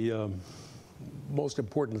think the most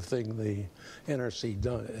important thing the NRC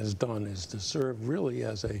has done is to serve really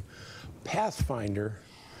as a pathfinder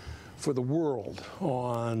for the world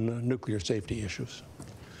on nuclear safety issues.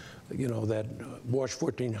 You know, that WASH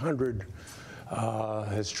 1400,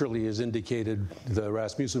 as Shirley has indicated, the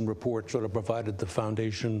Rasmussen report sort of provided the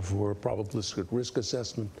foundation for probabilistic risk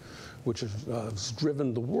assessment, which has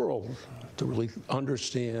driven the world to really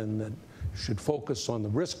understand that should focus on the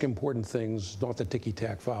risk important things, not the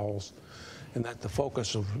ticky-tack fouls, and that the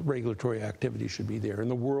focus of regulatory activity should be there. In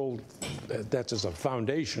the world, that's as a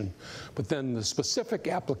foundation, but then the specific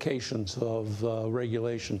applications of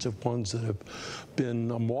regulations of ones that have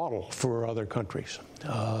been a model for other countries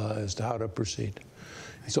as to how to proceed.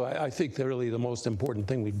 So I think that really the most important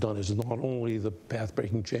thing we've done is not only the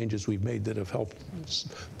path-breaking changes we've made that have helped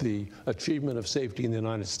the achievement of safety in the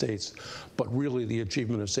United States, but really the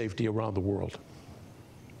achievement of safety around the world.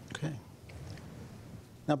 Okay.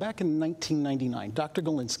 Now, back in 1999, Dr.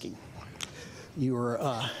 Gilinsky, you were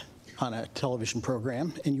on a television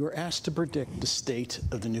program, and you were asked to predict the state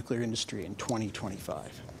of the nuclear industry in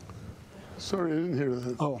 2025. Sorry, I didn't hear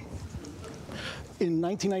that. Oh. In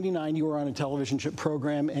 1999, you were on a television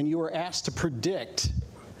program, and you were asked to predict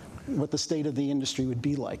what the state of the industry would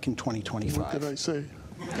be like in 2025. What did I say?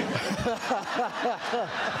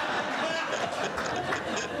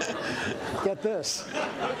 Get this.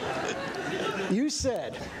 You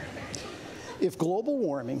said, if global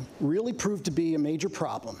warming really proved to be a major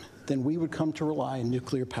problem, then we would come to rely on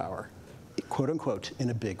nuclear power, quote unquote,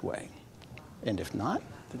 in a big way. And if not,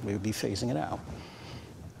 then we would be phasing it out.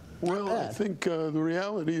 Well, I think the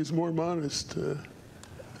reality is more modest.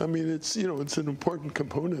 I mean, it's, you know, it's an important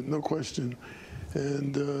component, no question.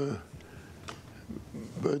 And,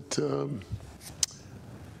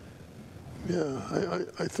 yeah,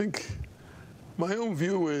 I think my own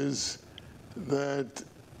view is that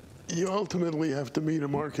you ultimately have to meet a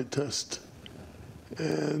market test.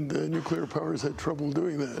 And nuclear power has had trouble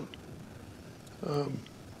doing that.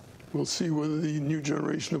 We'll see whether the new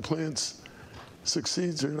generation of plants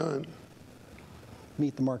succeeds or not.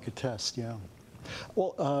 Meet the market test, yeah.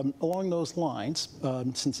 Well, along those lines,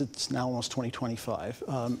 since it's now almost 2025,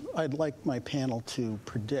 I'd like my panel to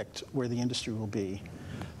predict where the industry will be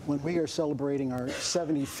when we are celebrating our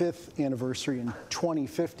 75th anniversary in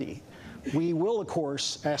 2050. We will, of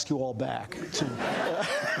course, ask you all back to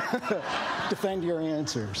defend your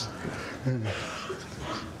answers.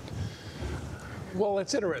 Well,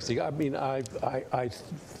 it's interesting. I mean, I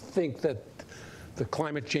think that the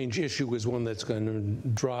climate change issue is one that's going to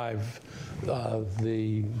drive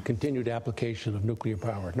the continued application of nuclear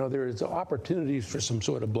power. Now, there is opportunities for some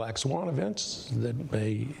sort of black swan events that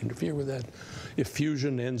may interfere with that. If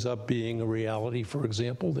fusion ends up being a reality, for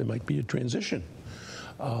example, there might be a transition.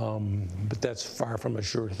 But that's far from a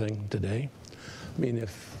sure thing today. I mean,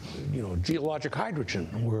 if, you know, geologic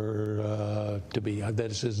hydrogen were to be,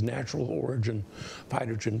 that is natural origin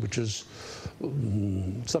hydrogen, which is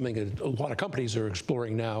something that a lot of companies are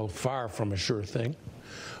exploring now, far from a sure thing,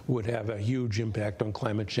 would have a huge impact on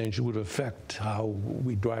climate change. It would affect how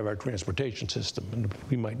we drive our transportation system, and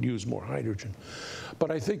we might use more hydrogen.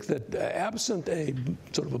 But I think that absent a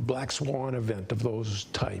sort of a black swan event of those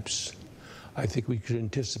types, I think we could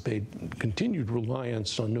anticipate continued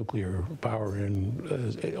reliance on nuclear power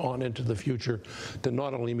and on into the future to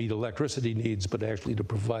not only meet electricity needs, but actually to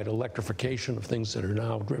provide electrification of things that are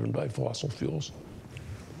now driven by fossil fuels.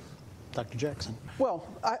 Dr. Jackson. Well,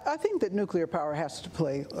 I think that nuclear power has to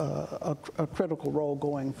play a critical role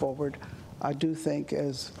going forward. I do think,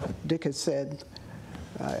 as Dick has said,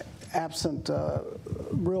 absent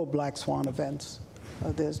real black swan events,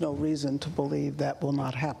 there's no reason to believe that will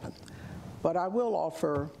not happen. But I will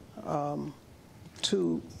offer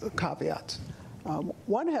two caveats.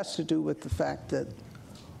 One has to do with the fact that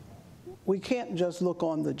we can't just look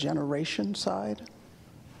on the generation side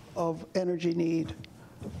of energy need,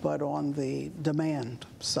 but on the demand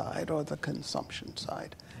side or the consumption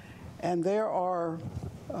side. And there are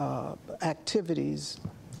activities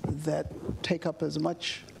that take up as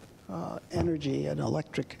much energy and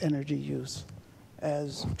electric energy use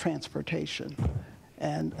as transportation,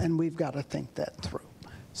 and we've got to think that through.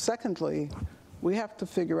 Secondly, we have to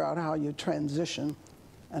figure out how you transition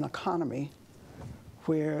an economy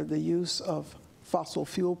where the use of fossil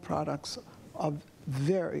fuel products are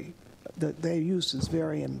their use is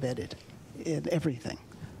very embedded in everything,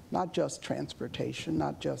 not just transportation,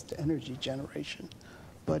 not just energy generation,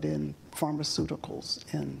 but in pharmaceuticals,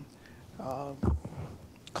 in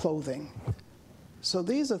clothing. So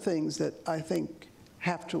these are things that I think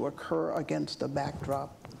have to occur against a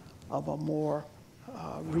backdrop of a more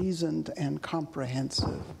reasoned and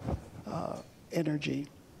comprehensive energy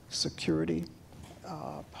security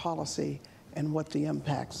policy and what the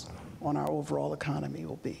impacts on our overall economy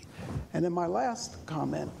will be. And then my last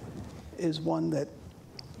comment is one that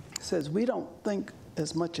says we don't think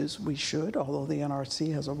as much as we should, although the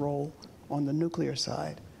NRC has a role on the nuclear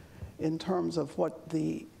side, in terms of what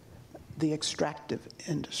the extractive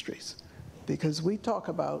industries. Because we talk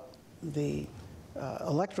about the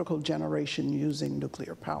electrical generation using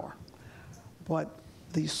nuclear power, but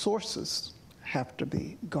the sources have to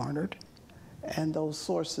be garnered, and those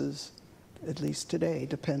sources, at least today,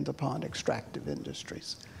 depend upon extractive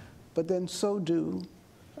industries. But then so do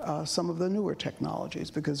some of the newer technologies,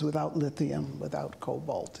 because without lithium, without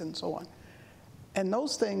cobalt, and so on. And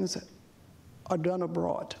those things are done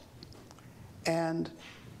abroad, and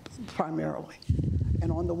primarily.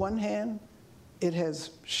 And on the one hand, it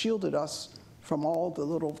has shielded us from all the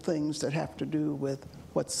little things that have to do with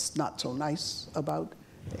what's not so nice about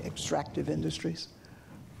extractive industries.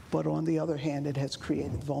 But on the other hand, it has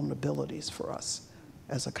created vulnerabilities for us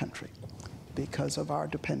as a country because of our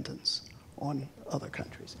dependence on other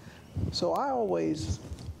countries. So I always,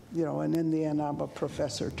 you know, and in the end, I'm a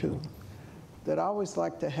professor too, that I always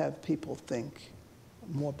like to have people think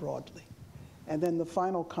more broadly. And then the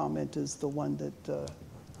final comment is the one that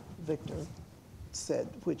Victor said,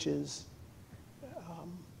 which is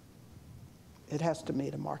it has to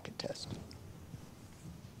meet a market test.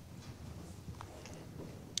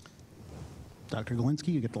 Dr.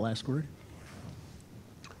 Gilinsky, you get the last word.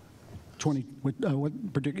 What's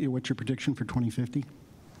your prediction for 2050?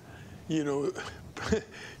 You know,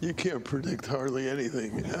 you can't predict hardly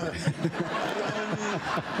anything.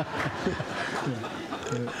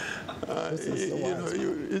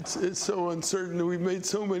 It's so uncertain. We've made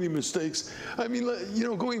so many mistakes. I mean, you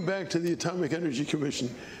know, going back to the Atomic Energy Commission,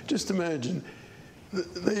 just imagine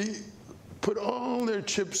they put all their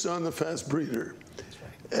chips on the fast breeder.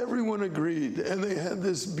 Everyone agreed, and they had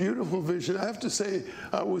this beautiful vision. I have to say,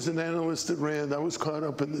 I was an analyst at RAND. I was caught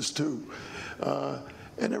up in this too.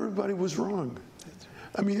 And everybody was wrong.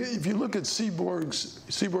 I mean, if you look at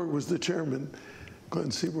Seaborg was the chairman, Glenn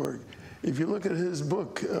Seaborg. If you look at his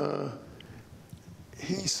book,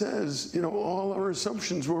 he says, you know, all our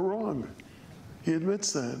assumptions were wrong. He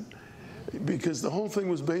admits that, because the whole thing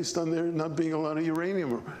was based on there not being a lot of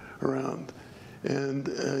uranium around. And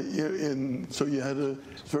so you had to,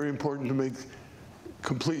 it's very important to make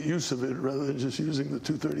complete use of it rather than just using the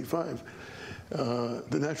 235,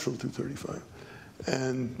 the natural 235,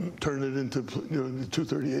 and turn it into, you know, the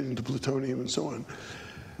 238 into plutonium and so on.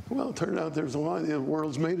 Well, it turned out there's a lot of the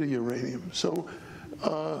world's made of uranium. So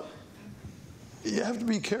you have to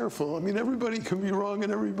be careful. I mean, everybody can be wrong,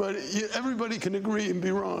 and everybody can agree and be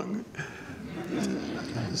wrong.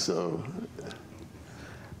 So.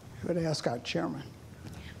 I'm going to ask our chairman.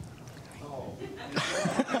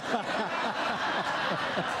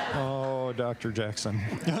 Oh, Dr. Jackson.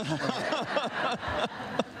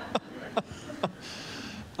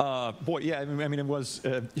 Boy, yeah, I mean, it was,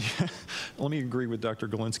 let me agree with Dr.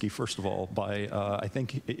 Gilinsky, first of all, by, I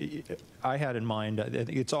think, I had in mind, I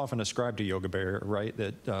think it's often ascribed to Yoga Bear, right,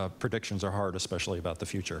 that predictions are hard, especially about the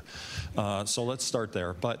future. So let's start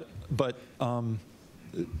there. But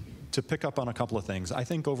to pick up on a couple of things, I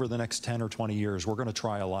think over the next 10 or 20 years, we're going to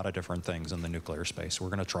try a lot of different things in the nuclear space. We're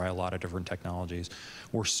going to try a lot of different technologies.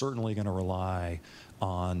 We're certainly going to rely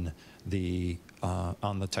on the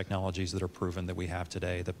technologies that are proven that we have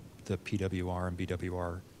today, the PWR and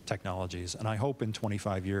BWR technologies. And I hope in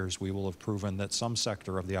 25 years we will have proven that some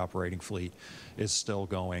sector of the operating fleet is still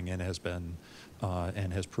going and has been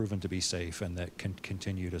and has proven to be safe and that can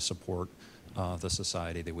continue to support the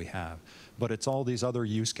society that we have. But it's all these other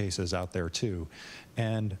use cases out there too.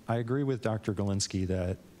 And I agree with Dr. Gilinsky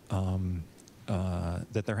that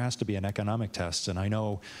that there has to be an economic test. And I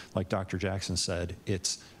know, like Dr. Jackson said,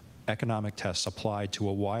 it's economic tests applied to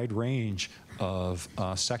a wide range of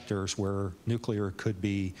sectors where nuclear could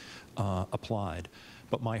be applied.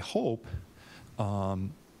 But my hope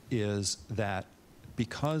is that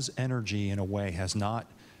because energy, in a way, has not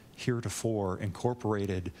heretofore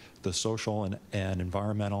incorporated the social and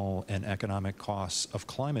environmental and economic costs of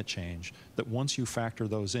climate change, that once you factor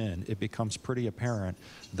those in, it becomes pretty apparent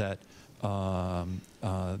that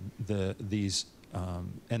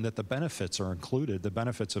and that the benefits are included, the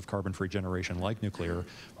benefits of carbon-free generation like nuclear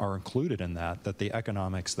are included in that the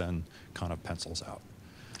economics then kind of pencils out.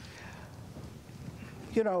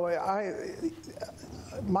 You know,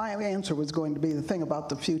 my answer was going to be the thing about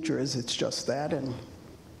the future is it's just that, and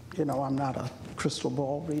you know, I'm not a crystal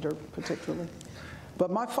ball reader particularly.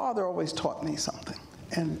 But my father always taught me something,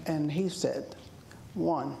 and he said,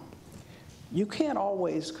 one, you can't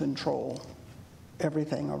always control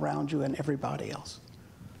everything around you and everybody else.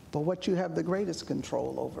 But what you have the greatest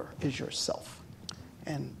control over is yourself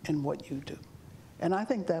and what you do. And I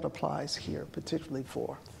think that applies here, particularly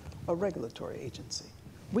for a regulatory agency.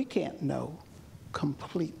 We can't know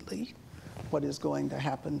completely what is going to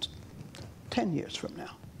happen 10 years from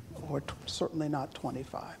now, or certainly not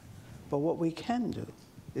 25. But what we can do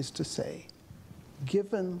is to say,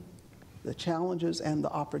 given the challenges and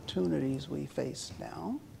the opportunities we face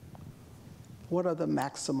now, what are the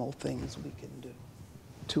maximal things we can do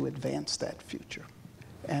to advance that future?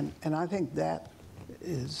 And I think that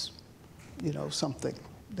is, you know, something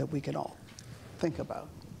that we can all think about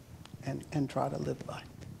and try to live by.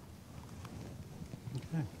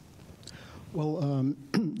 Okay. Well,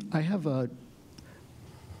 I have a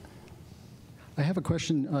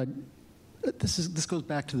question. This goes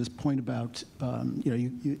back to this point about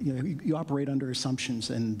you operate under assumptions,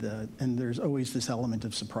 and there's always this element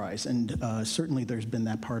of surprise, and certainly there's been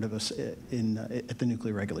that part of us at the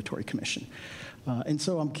Nuclear Regulatory Commission, and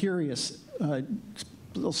so I'm curious.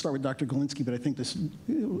 I'll start with Dr. Gilinsky, but I think this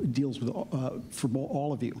deals with for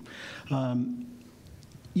all of you.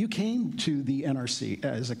 You came to the NRC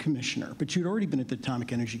as a commissioner, but you'd already been at the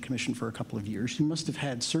Atomic Energy Commission for a couple of years. You must have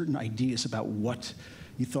had certain ideas about what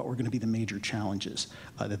you thought were going to be the major challenges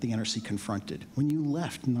that the NRC confronted. When you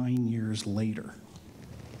left 9 years later,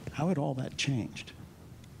 how had all that changed?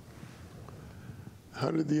 How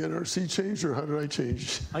did the NRC change, or how did I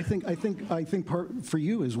change? I think part for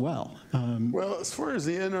you as well. Well, as far as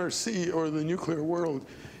the NRC or the nuclear world,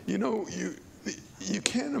 you know, you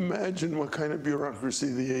can't imagine what kind of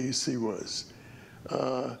bureaucracy the AEC was.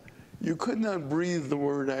 You could not breathe the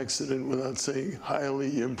word accident without saying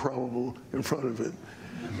highly improbable in front of it.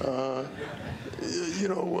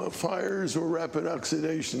 Fires or rapid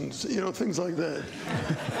oxidations, things like that.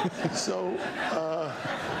 So,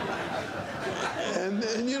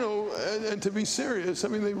 and to be serious, I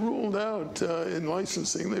mean, they ruled out, in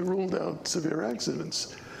licensing, they ruled out severe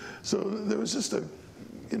accidents. So there was just a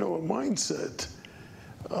mindset.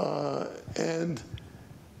 And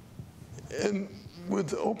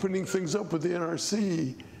with opening things up with the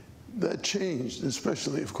NRC, that changed,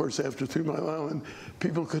 especially, of course, after 3 Mile Island.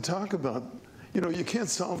 People could talk about, you can't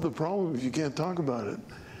solve the problem if you can't talk about it.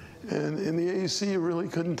 And in the AEC, you really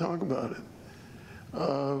couldn't talk about it.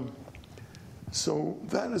 So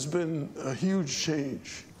that has been a huge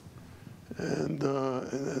change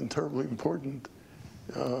and terribly important,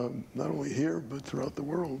 not only here, but throughout the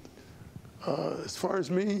world. As far as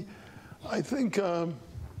me, I think,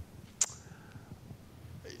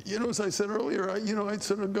 as I said earlier, I'd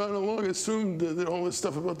sort of gone along, assumed that all this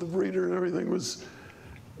stuff about the breeder and everything was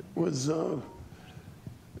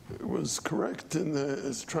correct, and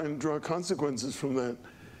is trying to draw consequences from that.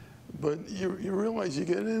 But you realize you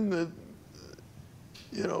get in that,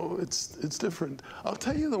 it's different. I'll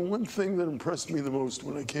tell you the one thing that impressed me the most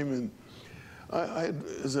when I came in.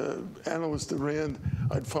 As an analyst at RAND,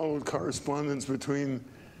 I'd followed correspondence between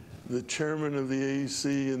the chairman of the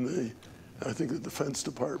AEC and I think the Defense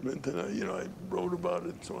Department, and I wrote about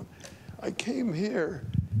it and so on. I came here,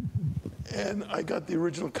 and I got the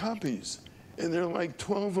original copies, and there are like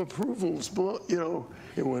 12 approvals.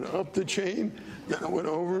 It went up the chain, then it went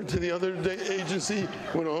over to the other agency,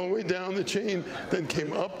 went all the way down the chain, then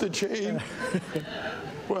came up the chain.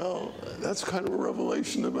 Well, that's kind of a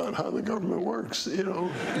revelation about how the government works,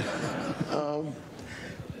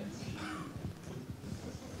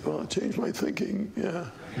 Well, it changed my thinking, yeah.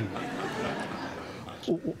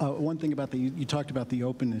 One thing about you talked about the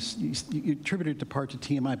openness. You attributed it to part to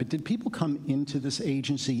TMI, but did people come into this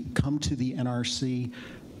agency, come to the NRC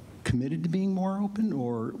committed to being more open,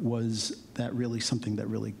 or was that really something that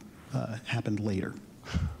really happened later?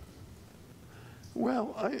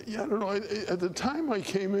 Well, I don't know. At the time I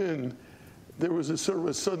came in, there was a sort of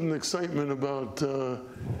a sudden excitement about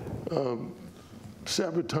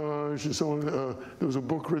sabotage and so on. There was a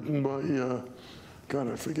book written by, God,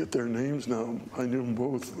 I forget their names now. I knew them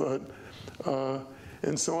both. But,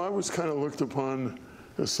 and so I was kind of looked upon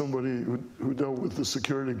as somebody who dealt with the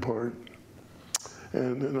security part.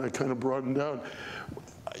 And then I kind of broadened out.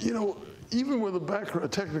 You know, even with a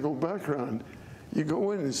technical background, you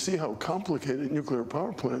go in and see how complicated nuclear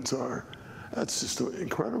power plants are. That's just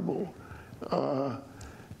incredible.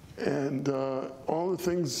 And all the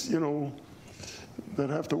things, you know, that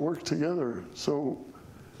have to work together. So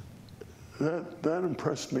that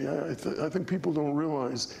impressed me. I think people don't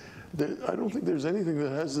realize that. I don't think there's anything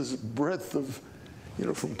that has this breadth of, you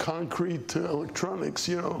know, from concrete to electronics,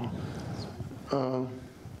 you know.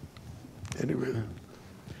 Anyway.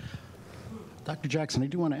 Dr. Jackson, I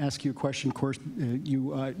do want to ask you a question. Of course,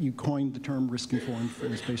 you coined the term risk-informed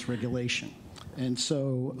performance-based regulation. And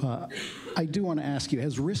so I do want to ask you,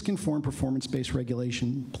 has risk-informed performance-based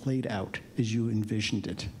regulation played out as you envisioned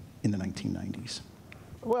it in the 1990s?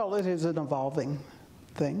 Well, it is an evolving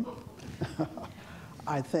thing.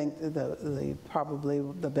 I think probably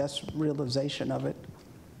the best realization of it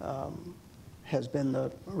has been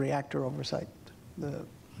the reactor oversight, the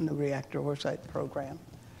new reactor oversight program.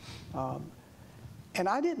 And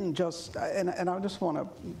I didn't just, and I just want to,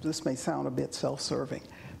 this may sound a bit self-serving,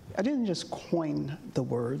 I didn't just coin the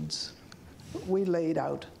words. We laid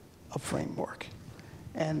out a framework,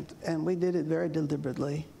 and we did it very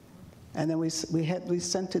deliberately, and then we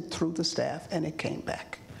sent it through the staff, and it came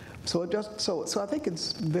back. So I think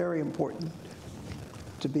it's very important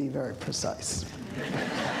to be very precise.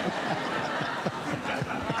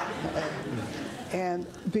 And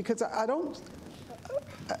because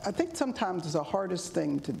I think sometimes the hardest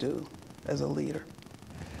thing to do as a leader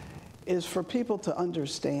is for people to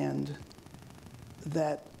understand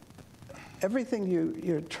that everything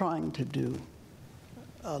you're trying to do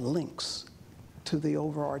links to the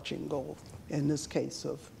overarching goal, in this case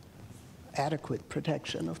of adequate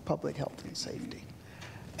protection of public health and safety.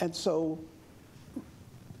 And so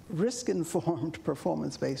risk-informed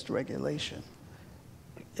performance-based regulation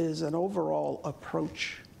is an overall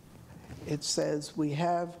approach. It says we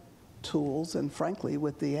have tools, and frankly,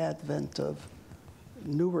 with the advent of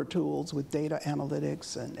newer tools with data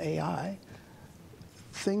analytics and AI,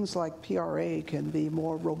 things like PRA can be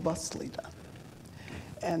more robustly done.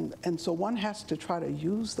 And so one has to try to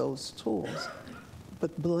use those tools,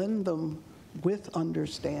 but blend them with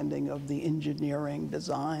understanding of the engineering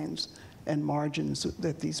designs and margins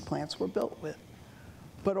that these plants were built with.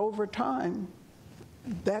 But over time,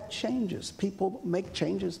 that changes. People make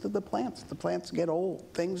changes to the plants. The plants get old.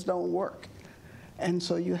 Things don't work. And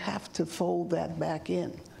so you have to fold that back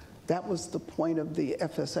in. That was the point of the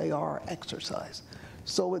FSAR exercise.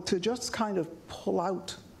 So to just kind of pull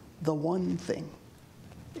out the one thing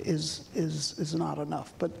is not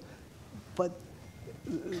enough. But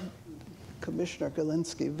Commissioner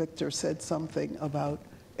Gilinsky, Victor said something about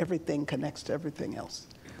everything connects to everything else.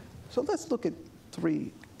 So let's look at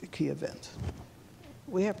 3 key events.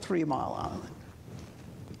 We have 3 Mile Island.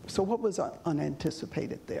 So what was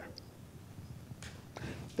unanticipated there?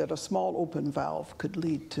 That a small open valve could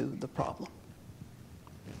lead to the problem.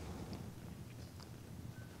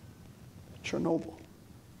 Chernobyl.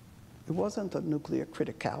 It wasn't a nuclear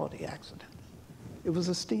criticality accident. It was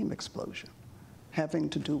a steam explosion having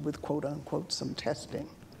to do with, quote unquote, some testing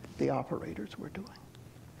the operators were doing.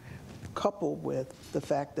 Coupled with the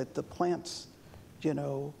fact that the plant's, you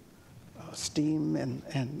know, steam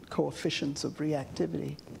and coefficients of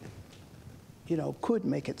reactivity, you know, could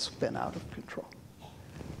make it spin out of control.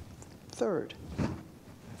 Third,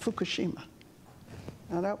 Fukushima.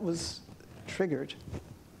 Now that was triggered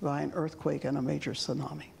by an earthquake and a major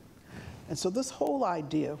tsunami. And so this whole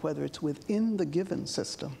idea, whether it's within the given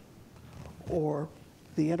system or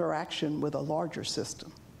the interaction with a larger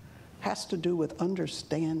system, has to do with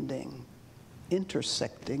understanding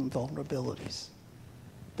intersecting vulnerabilities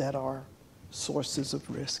that are sources of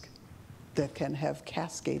risk that can have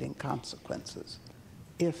cascading consequences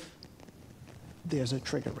if there's a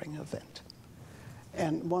triggering event.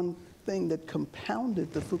 And one thing that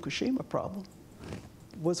compounded the Fukushima problem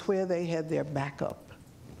was where they had their backup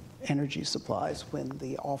energy supplies when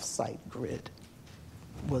the off-site grid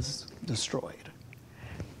was destroyed.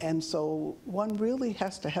 And so one really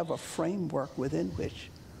has to have a framework within which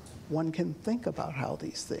one can think about how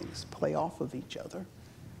these things play off of each other.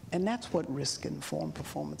 And that's what risk-informed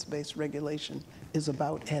performance-based regulation is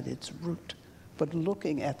about at its root, but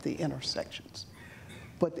looking at the intersections.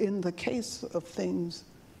 But in the case of things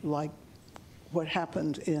like what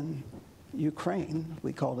happened in Ukraine,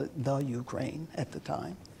 we called it the Ukraine at the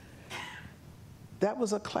time, that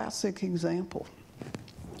was a classic example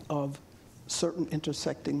of certain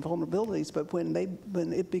intersecting vulnerabilities, but when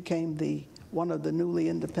it became one of the newly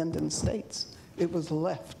independent states, it was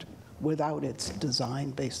left without its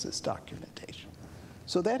design basis documentation.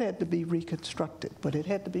 So that had to be reconstructed, but it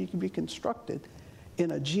had to be reconstructed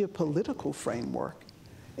in a geopolitical framework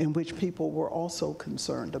in which people were also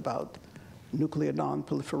concerned about nuclear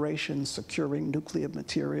non-proliferation, securing nuclear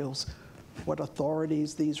materials, what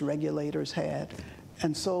authorities these regulators had.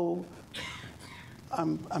 And so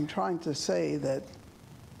I'm trying to say that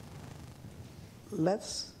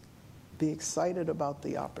let's be excited about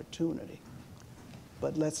the opportunity,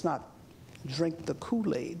 but let's not drink the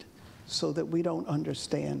Kool-Aid so that we don't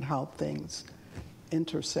understand how things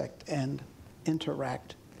intersect and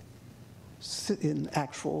interact in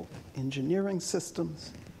actual engineering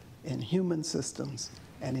systems, in human systems,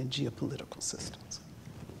 and in geopolitical systems.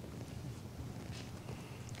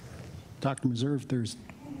 Dr. Meserve, there's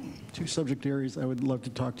two subject areas I would love to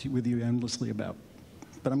talk with you endlessly about,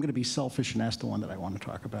 but I'm going to be selfish and ask the one that I want to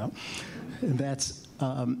talk about. And that's,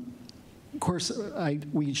 of course,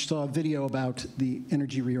 we saw a video about the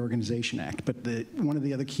Energy Reorganization Act, but one of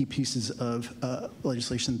the other key pieces of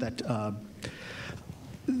legislation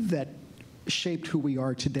that shaped who we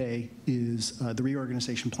are today is the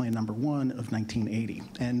Reorganization Plan number 1 of 1980.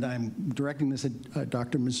 And I'm directing this at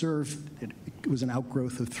Dr. Meserve. It was an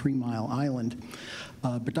outgrowth of 3 Mile Island.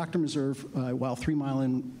 But Dr. Meserve, while 3 Mile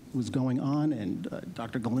Island was going on and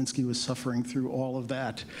Dr. Gilinsky was suffering through all of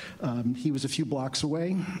that, he was a few blocks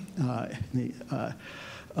away,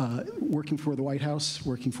 working for the White House,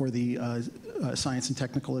 working for the Science and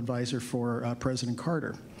Technical Advisor for President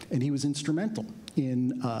Carter. And he was instrumental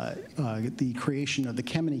in the creation of the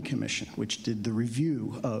Kemeny Commission, which did the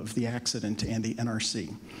review of the accident and the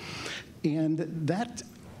NRC. And that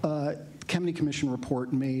Kemeny Commission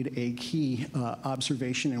report made a key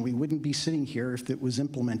observation, and we wouldn't be sitting here if it was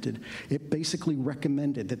implemented. It basically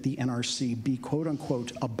recommended that the NRC be, quote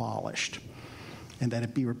unquote, abolished, and that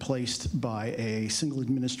it be replaced by a single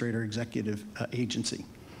administrator executive agency.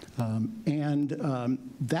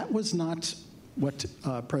 That was not what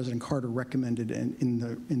President Carter recommended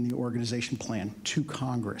in the organization plan to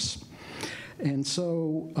Congress. And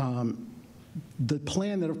so the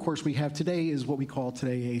plan that, of course, we have today is what we call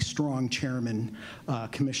today a strong chairman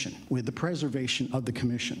commission with the preservation of the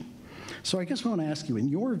commission. So I guess I want to ask you, in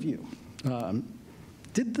your view,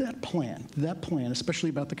 did that plan, especially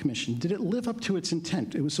about the commission, did it live up to its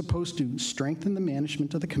intent? It was supposed to strengthen the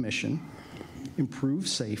management of the commission, improve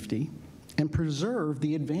safety, and preserve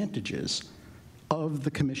the advantages of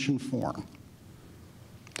the commission form.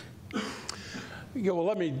 Yeah, well,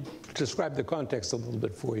 let me describe the context a little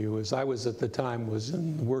bit for you. As I was at the time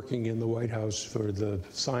working in the White House for the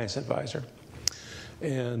science advisor.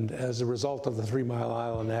 And as a result of the 3 Mile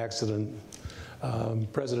Island accident,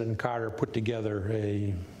 President Carter put together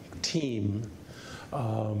a team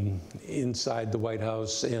inside the White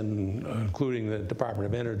House, and including the Department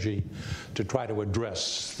of Energy, to try to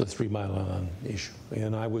address the 3 Mile Island issue.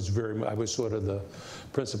 And I was sort of the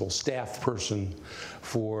principal staff person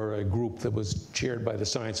for a group that was chaired by the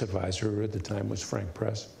science advisor, who at the time was Frank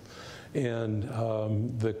Press. And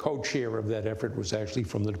the co-chair of that effort was actually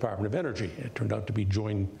from the Department of Energy. It turned out to be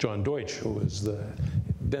John Deutsch, who was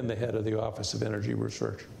then the head of the Office of Energy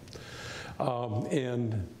Research.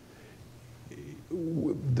 And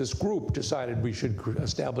this group decided we should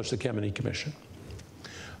establish the Kemeny Commission.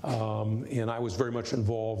 And I was very much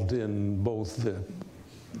involved in both the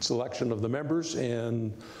selection of the members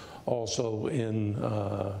and also in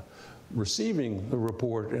receiving the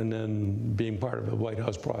report and then being part of the White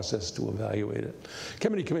House process to evaluate it.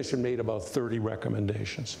 Kemeny Commission made about 30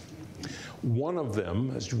 recommendations. One of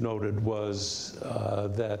them, as you noted, was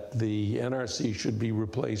that the NRC should be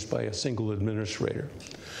replaced by a single administrator.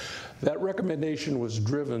 That recommendation was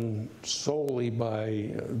driven solely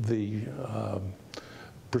by the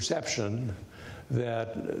perception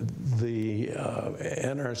that the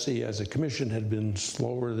NRC as a commission had been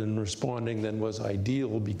slower in responding than was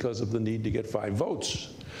ideal because of the need to get 5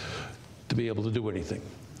 votes to be able to do anything.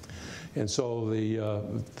 And so the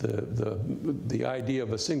idea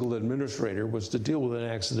of a single administrator was to deal with an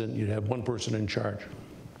accident, you'd have one person in charge.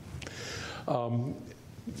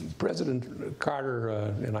 President Carter,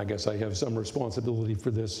 and I guess I have some responsibility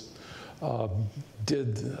for this,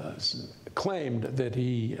 claimed that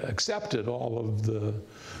he accepted all of the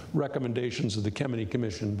recommendations of the Kemeny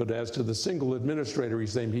Commission, but as to the single administrator,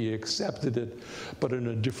 he's saying he accepted it, but in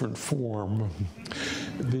a different form.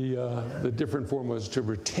 The different form was to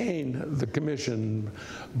retain the commission,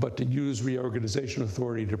 but to use reorganization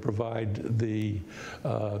authority to provide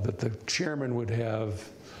that the chairman would have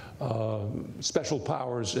special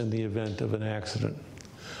powers in the event of an accident.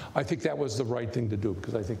 I think that was the right thing to do,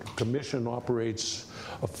 because I think a commission operates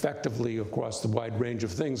effectively across the wide range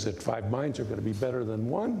of things, that 5 minds are going to be better than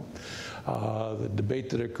one. The debate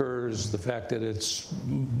that occurs, the fact that it's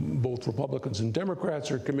both Republicans and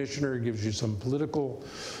Democrats are commissioner, gives you some political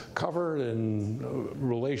cover and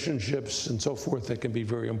relationships and so forth that can be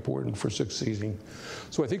very important for succeeding.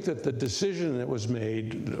 So I think that the decision that was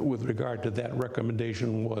made with regard to that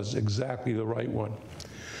recommendation was exactly the right one.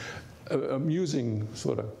 Amusing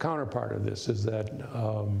sort of counterpart of this is that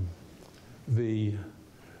the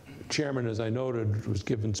chairman, as I noted, was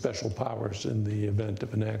given special powers in the event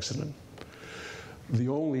of an accident. The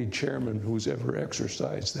only chairman who's ever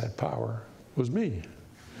exercised that power was me.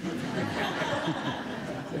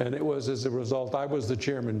 And it was as a result, I was the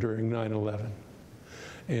chairman during 9/11.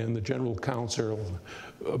 And the general counsel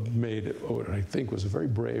made what I think was a very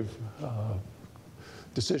brave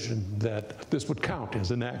decision that this would count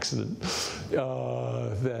as an accident,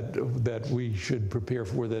 that we should prepare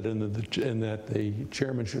for that, and that the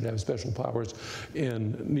chairman should have special powers.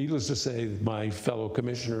 And needless to say, my fellow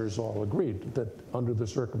commissioners all agreed that under the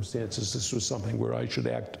circumstances, this was something where I should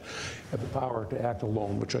have the power to act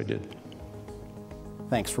alone, which I did.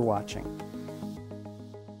 Thanks for watching.